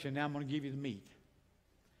introduction. Now I'm going to give you the meat.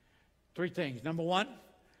 3 things. Number 1,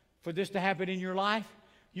 for this to happen in your life,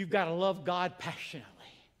 you've got to love God passionately.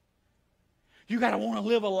 You've got to want to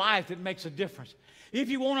live a life that makes a difference. If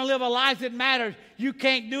you want to live a life that matters, you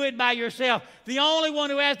can't do it by yourself. The only one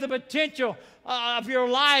who has the potential of your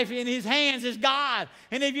life in His hands is God.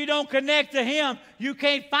 And if you don't connect to Him, you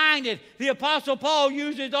can't find it. The Apostle Paul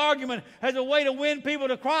used his argument as a way to win people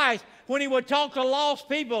to Christ. When he would talk to lost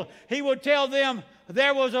people, he would tell them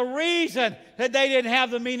there was a reason that they didn't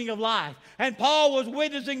have the meaning of life. And Paul was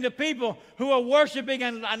witnessing to people who were worshiping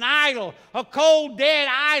an idol, a cold, dead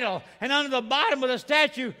idol. And under the bottom of the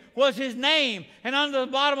statue was his name. And under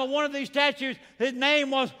the bottom of one of these statues, his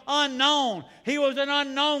name was unknown. He was an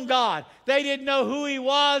unknown God. They didn't know who He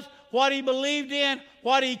was, what He believed in,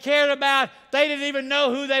 what He cared about. They didn't even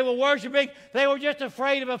know who they were worshiping. They were just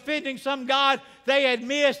afraid of offending some God they had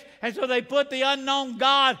missed. And so they put the unknown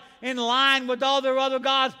God in line with all their other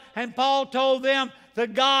gods. And Paul told them the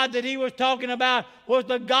God that he was talking about was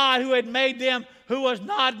the God who had made them, who was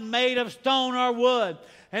not made of stone or wood.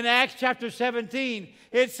 In Acts chapter 17,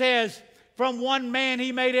 it says, from one man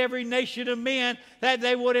He made every nation of men that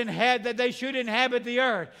they should inhabit the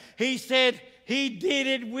earth. He said He did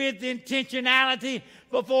it with intentionality.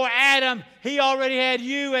 Before Adam, He already had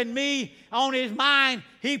you and me on His mind.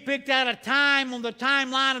 He picked out a time on the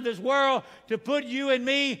timeline of this world to put you and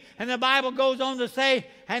me. And the Bible goes on to say,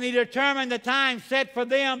 and He determined the time set for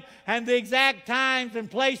them and the exact times and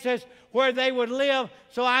places where they would live.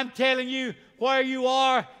 So I'm telling you, where you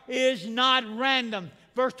are is not random.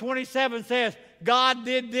 Verse 27 says, God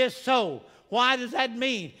did this so. Why does that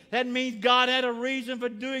mean? That means God had a reason for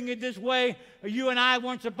doing it this way. You and I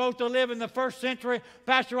weren't supposed to live in the 1st century.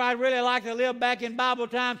 Pastor, I'd really like to live back in Bible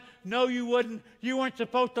times. No, you wouldn't. You weren't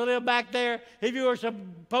supposed to live back there. If you were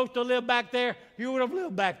supposed to live back there, you would have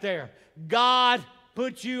lived back there. God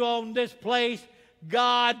put you on this place.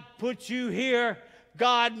 God put you here.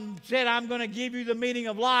 God said, I'm going to give you the meaning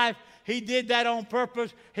of life. He did that on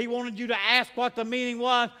purpose. He wanted you to ask what the meaning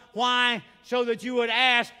was. Why? So that you would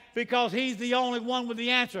ask, because He's the only one with the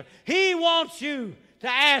answer. He wants you to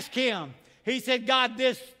ask Him. He said God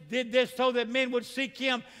did this so that men would seek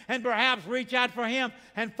Him and perhaps reach out for Him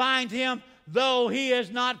and find Him, though He is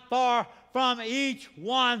not far from each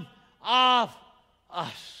one of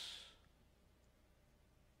us.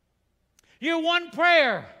 You're one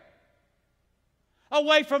prayer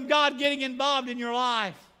away from God getting involved in your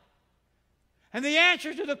life. And the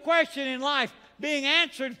answer to the question in life being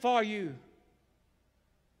answered for you.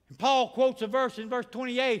 And Paul quotes a verse in verse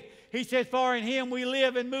 28. He says, for in him we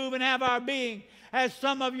live and move and have our being. As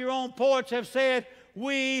some of your own poets have said,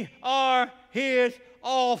 we are his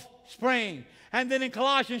offspring. And then in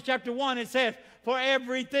Colossians chapter 1 it says, for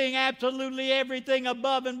everything, absolutely everything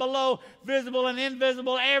above and below, visible and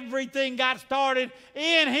invisible, everything got started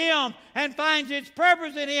in him and finds its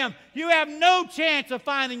purpose in him. You have no chance of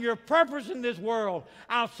finding your purpose in this world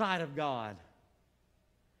outside of God.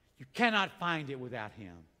 You cannot find it without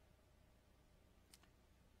him.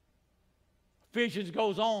 Ephesians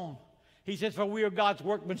goes on. He says, for we are God's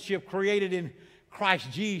workmanship created in Christ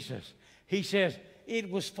Jesus. He says, it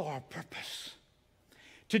was for a purpose.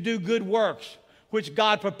 To do good works, which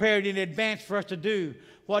God prepared in advance for us to do.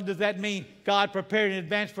 What does that mean? God prepared in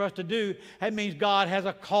advance for us to do. That means God has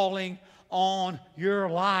a calling on your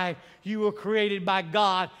life. You were created by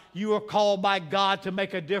God. You were called by God to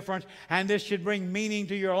make a difference. And this should bring meaning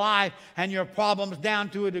to your life and your problems down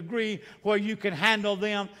to a degree where you can handle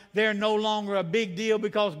them. They're no longer a big deal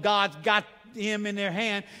because God's got him in their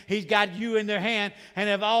hand. He's got you in their hand. And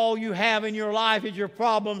if all you have in your life is your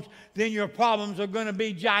problems, then your problems are going to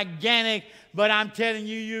be gigantic. But I'm telling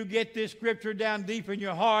you, you get this scripture down deep in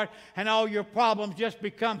your heart and all your problems just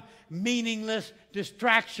become meaningless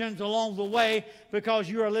distractions along the way because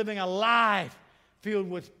you are living a life filled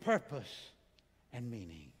with purpose and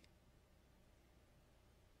meaning.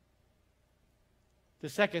 The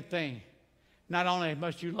second thing, not only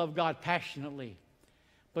must you love God passionately,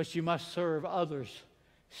 but you must serve others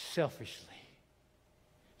selflessly.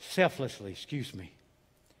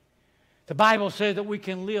 The Bible says that we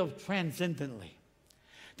can live transcendently.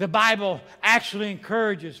 The Bible actually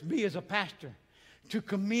encourages me as a pastor to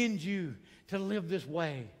commend you to live this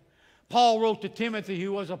way. Paul wrote to Timothy,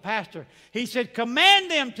 who was a pastor. He said, command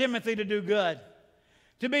them, Timothy, to do good,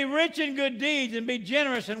 to be rich in good deeds and be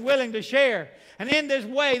generous and willing to share. And in this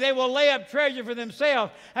way, they will lay up treasure for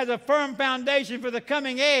themselves as a firm foundation for the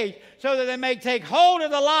coming age, so that they may take hold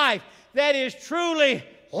of the life that is truly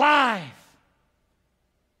life.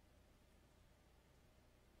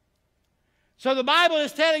 So the Bible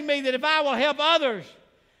is telling me that if I will help others,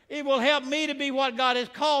 it will help me to be what God has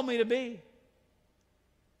called me to be.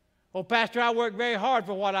 Oh, Pastor, I work very hard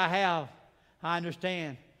for what I have. I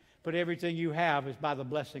understand. But everything you have is by the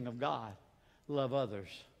blessing of God. Love others.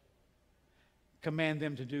 Command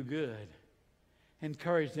them to do good.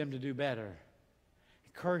 Encourage them to do better.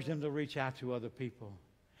 Encourage them to reach out to other people.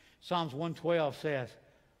 Psalms 112 says,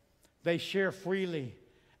 they share freely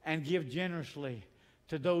and give generously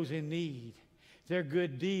to those in need. Their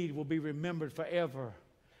good deed will be remembered forever.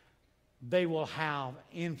 They will have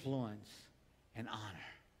influence and honor.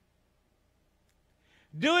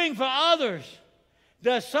 Doing for others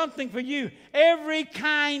does something for you. Every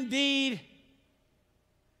kind deed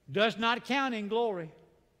does not count in glory.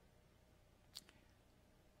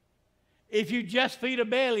 If you just feed a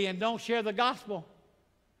belly and don't share the gospel,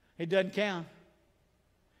 it doesn't count.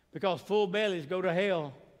 Because full bellies go to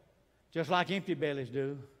hell just like empty bellies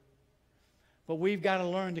do. But we've got to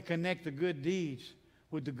learn to connect the good deeds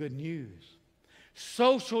with the good news.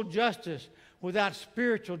 Social justice without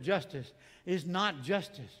spiritual justice is not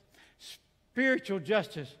justice. Spiritual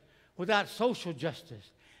justice without social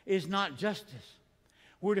justice is not justice.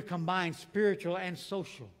 We're to combine spiritual and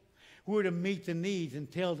social. We're to meet the needs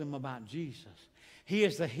and tell them about Jesus. He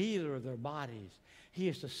is the healer of their bodies. He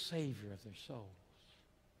is the Savior of their souls.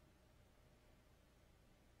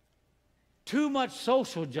 Too much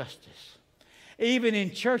social justice, even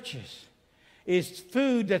in churches, is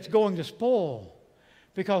food that's going to spoil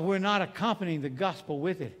because we're not accompanying the gospel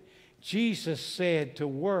with it. Jesus said to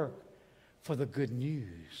work for the good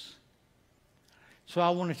news. So I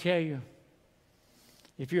want to tell you,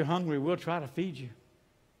 if you're hungry, we'll try to feed you.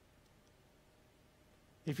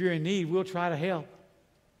 If you're in need, we'll try to help.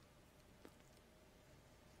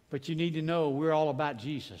 But you need to know we're all about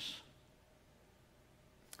Jesus.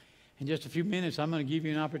 In just a few minutes, I'm going to give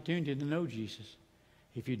you an opportunity to know Jesus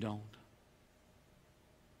if you don't.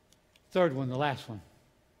 Third one, the last one.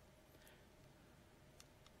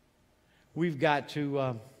 We've got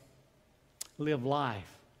to live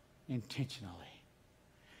life intentionally.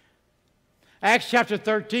 Acts chapter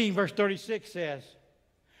 13, verse 36 says,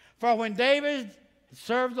 for when David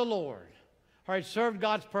served the Lord, or had served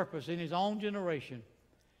God's purpose in his own generation,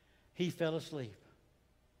 he fell asleep.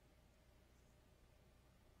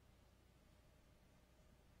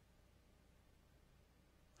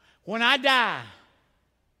 When I die,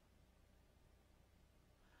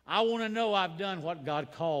 I want to know I've done what God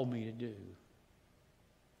called me to do.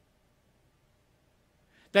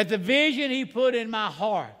 That the vision He put in my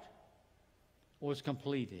heart was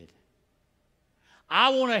completed. I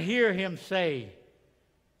want to hear Him say,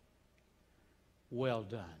 well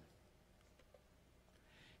done.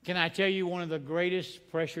 Can I tell you one of the greatest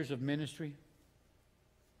pressures of ministry?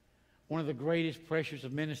 One of the greatest pressures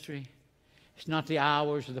of ministry. It's not the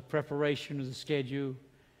hours or the preparation or the schedule.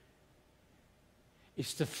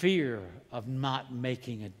 It's the fear of not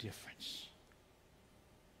making a difference.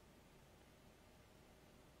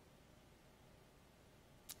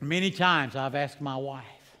 Many times I've asked my wife,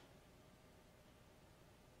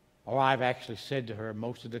 or I've actually said to her,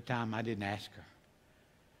 most of the time I didn't ask her.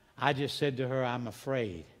 I just said to her, I'm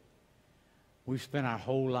afraid we've spent our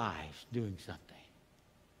whole lives doing something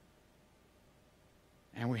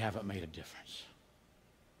and we haven't made a difference.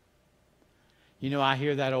 You know, I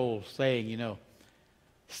hear that old saying, you know,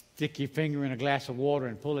 stick your finger in a glass of water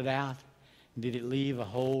and pull it out. Did it leave a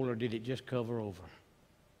hole or did it just cover over?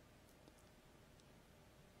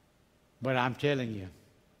 But I'm telling you,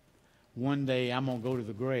 one day I'm going to go to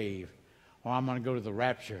the grave or I'm going to go to the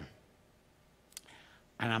rapture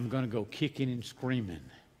and I'm going to go kicking and screaming,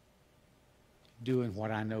 doing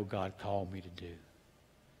what I know God called me to do.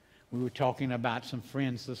 We were talking about some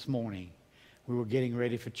friends this morning. We were getting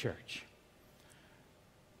ready for church.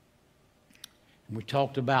 And we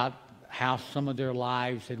talked about how some of their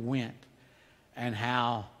lives had went and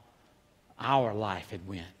how our life had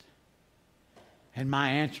went. And my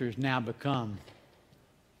answer has now become,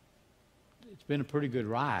 it's been a pretty good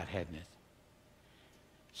ride, hasn't it?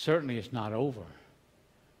 Certainly it's not over,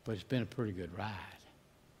 but it's been a pretty good ride.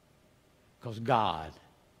 Because God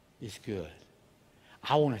is good.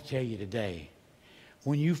 I want to tell you today,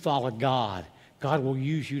 when you follow God, God will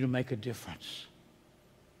use you to make a difference.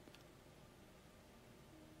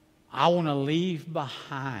 I want to leave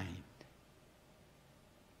behind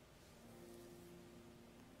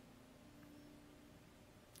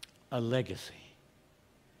a legacy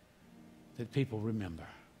that people remember.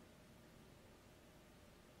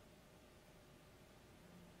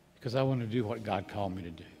 Because I want to do what God called me to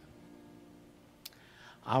do.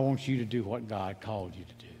 I want you to do what God called you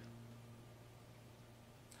to do.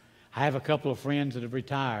 I have a couple of friends that have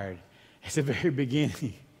retired at the very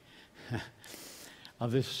beginning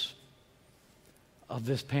of this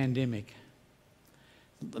pandemic.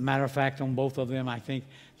 As a matter of fact, on both of them, I think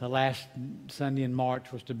the last Sunday in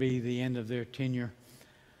March was to be the end of their tenure.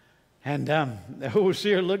 And the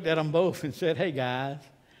overseer looked at them both and said, hey guys,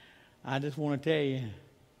 I just want to tell you,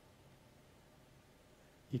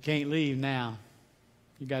 you can't leave now.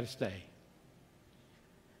 You got to stay.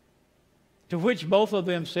 To which both of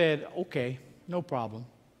them said, okay, no problem.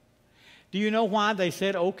 Do you know why they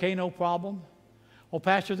said, okay, no problem? Well,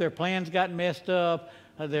 Pastor, their plans got messed up.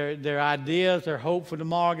 Their ideas, their hope for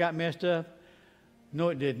tomorrow got messed up. No,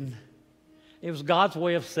 it didn't. It was God's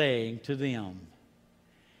way of saying to them,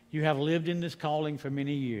 you have lived in this calling for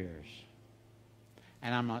many years,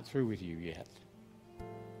 and I'm not through with you yet.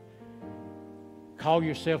 Call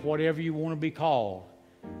yourself whatever you want to be called,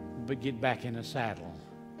 but get back in the saddle.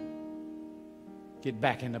 Get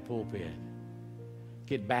back in the pulpit.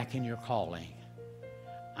 Get back in your calling.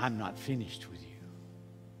 I'm not finished with you.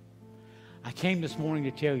 I came this morning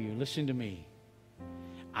to tell you, listen to me.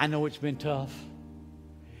 I know it's been tough.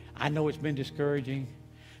 I know it's been discouraging.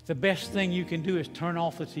 The best thing you can do is turn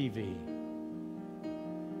off the TV.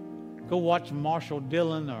 Go watch Marshall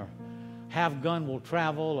Dillon or Have Gun Will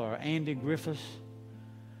Travel or Andy Griffiths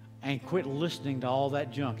and quit listening to all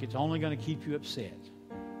that junk. It's only going to keep you upset.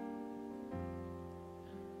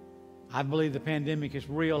 I believe the pandemic is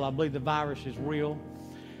real. I believe the virus is real.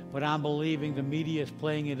 But I'm believing the media is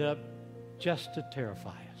playing it up just to terrify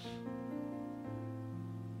us.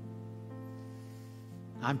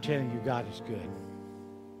 I'm telling you, God is good.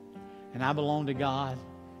 And I belong to God,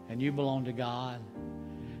 and you belong to God.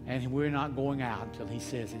 And we're not going out until He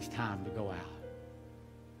says it's time to go out.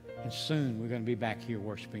 And soon we're going to be back here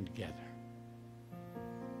worshiping together.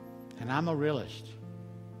 And I'm a realist.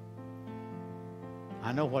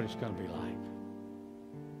 I know what it's going to be like.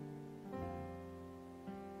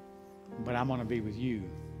 But I'm going to be with you,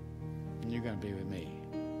 and you're going to be with me.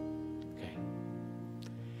 Okay.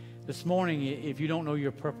 This morning, if you don't know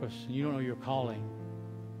your purpose and you don't know your calling,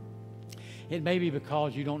 it may be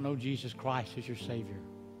because you don't know Jesus Christ as your Savior.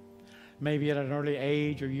 Maybe at an early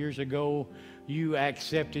age or years ago, you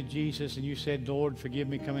accepted Jesus and you said, Lord, forgive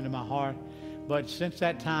me, come into my heart. But since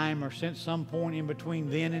that time or since some point in between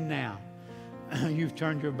then and now, you've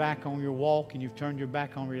turned your back on your walk and you've turned your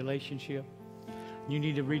back on relationship. You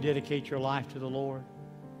need to rededicate your life to the Lord.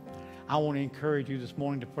 I want to encourage you this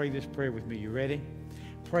morning to pray this prayer with me. You ready?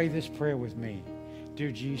 Pray this prayer with me.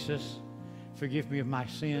 Dear Jesus, forgive me of my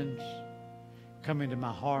sins. Come into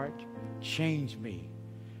my heart. Change me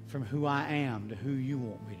from who I am to who you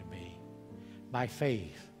want me to be. by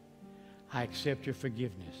faith, I accept your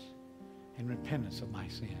forgiveness and repentance of my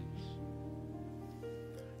sins.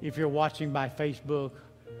 If you're watching by Facebook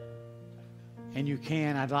and you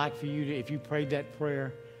can, I'd like for you to, if you prayed that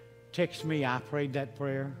prayer, text me, I prayed that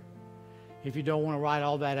prayer. If you don't want to write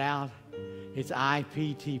all that out, it's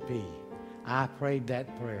IPTP. I prayed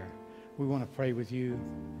that prayer. We want to pray with you.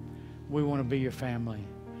 We want to be your family.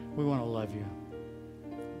 We want to love you.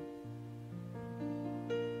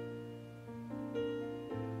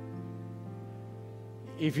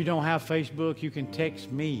 If you don't have Facebook, you can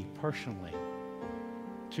text me personally,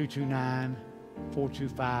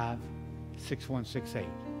 229-425-6168.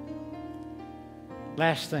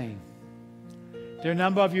 Last thing. There are a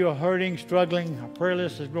number of you who are hurting, struggling. Our prayer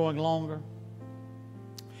list is growing longer.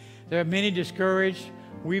 There are many discouraged.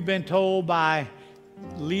 We've been told by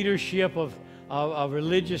leadership of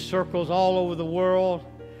religious circles all over the world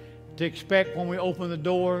to expect when we open the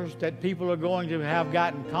doors that people are going to have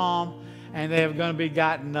gotten calm and they're going to be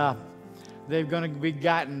gotten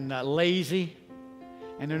lazy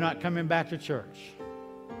and they're not coming back to church.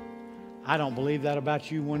 I don't believe that about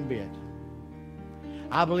you one bit.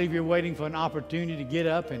 I believe you're waiting for an opportunity to get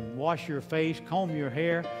up and wash your face, comb your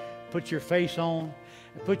hair, put your face on,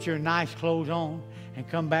 put your nice clothes on, and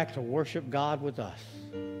come back to worship God with us.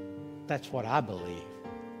 That's what I believe.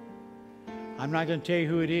 I'm not going to tell you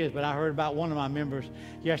who it is, but I heard about one of my members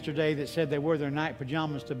yesterday that said they wear their night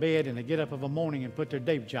pajamas to bed and they get up of a morning and put their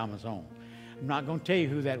day pajamas on. I'm not going to tell you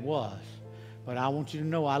who that was, but I want you to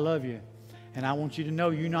know I love you. And I want you to know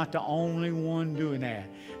you're not the only one doing that.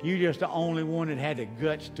 You're just the only one that had the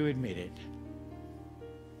guts to admit it.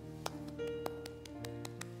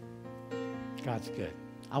 God's good.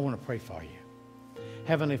 I want to pray for you.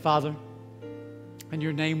 Heavenly Father, in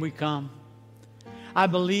your name we come. I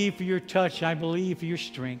believe for your touch. I believe for your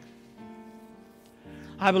strength.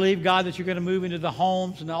 I believe, God, that you're going to move into the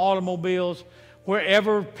homes and the automobiles,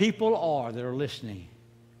 wherever people are that are listening.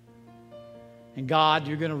 And God,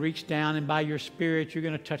 you're going to reach down and by your Spirit, you're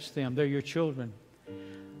going to touch them. They're your children.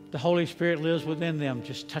 The Holy Spirit lives within them.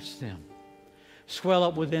 Just touch them. Swell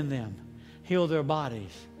up within them. Heal their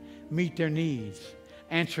bodies. Meet their needs.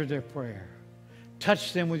 Answer their prayer.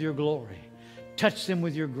 Touch them with your glory. Touch them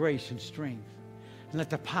with your grace and strength. And let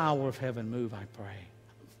the power of heaven move, I pray.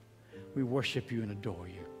 We worship you and adore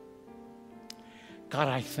you. God,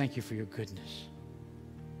 I thank you for your goodness.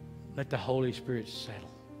 Let the Holy Spirit settle.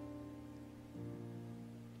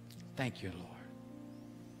 Thank you, Lord.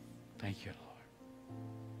 Thank you, Lord.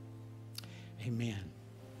 Amen.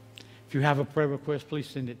 If you have a prayer request, please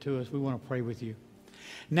send it to us. We want to pray with you.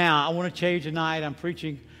 Now, I want to tell you tonight, I'm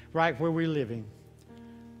preaching right where we're living.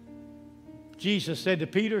 Jesus said to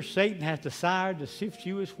Peter, Satan has desired to sift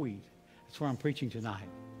you as wheat. That's where I'm preaching tonight.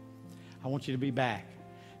 I want you to be back.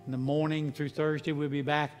 In the morning through Thursday, we'll be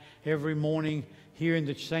back every morning here in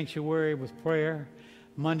the sanctuary with prayer.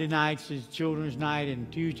 Monday nights is children's night,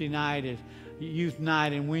 and Tuesday night is youth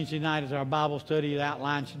night, and Wednesday night is our Bible study. The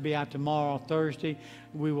outline should be out tomorrow. Thursday,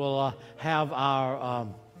 we will have our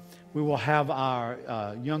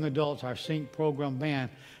young adults, our Sync program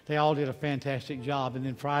band. They all did a fantastic job. And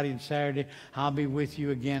then Friday and Saturday, I'll be with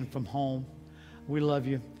you again from home. We love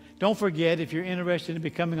you. Don't forget, if you're interested in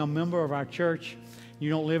becoming a member of our church, you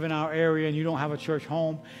don't live in our area and you don't have a church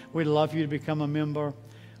home, we'd love you to become a member.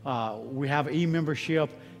 We have e-membership.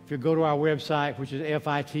 If you go to our website, which is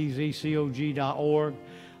fitzcog.org,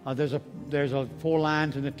 there's 4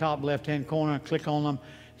 lines in the top left-hand corner. Click on them.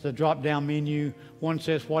 It's a drop-down menu. One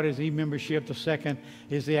says, what is e-membership? The second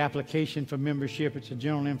is the application for membership. It's a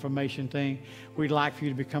general information thing. We'd like for you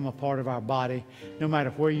to become a part of our body. No matter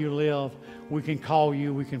where you live, we can call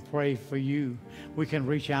you. We can pray for you. We can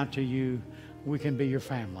reach out to you. We can be your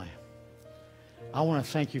family. I want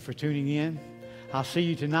to thank you for tuning in. I'll see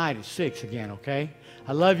you tonight at 6 again, okay?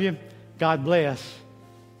 I love you. God bless.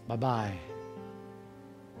 Bye-bye.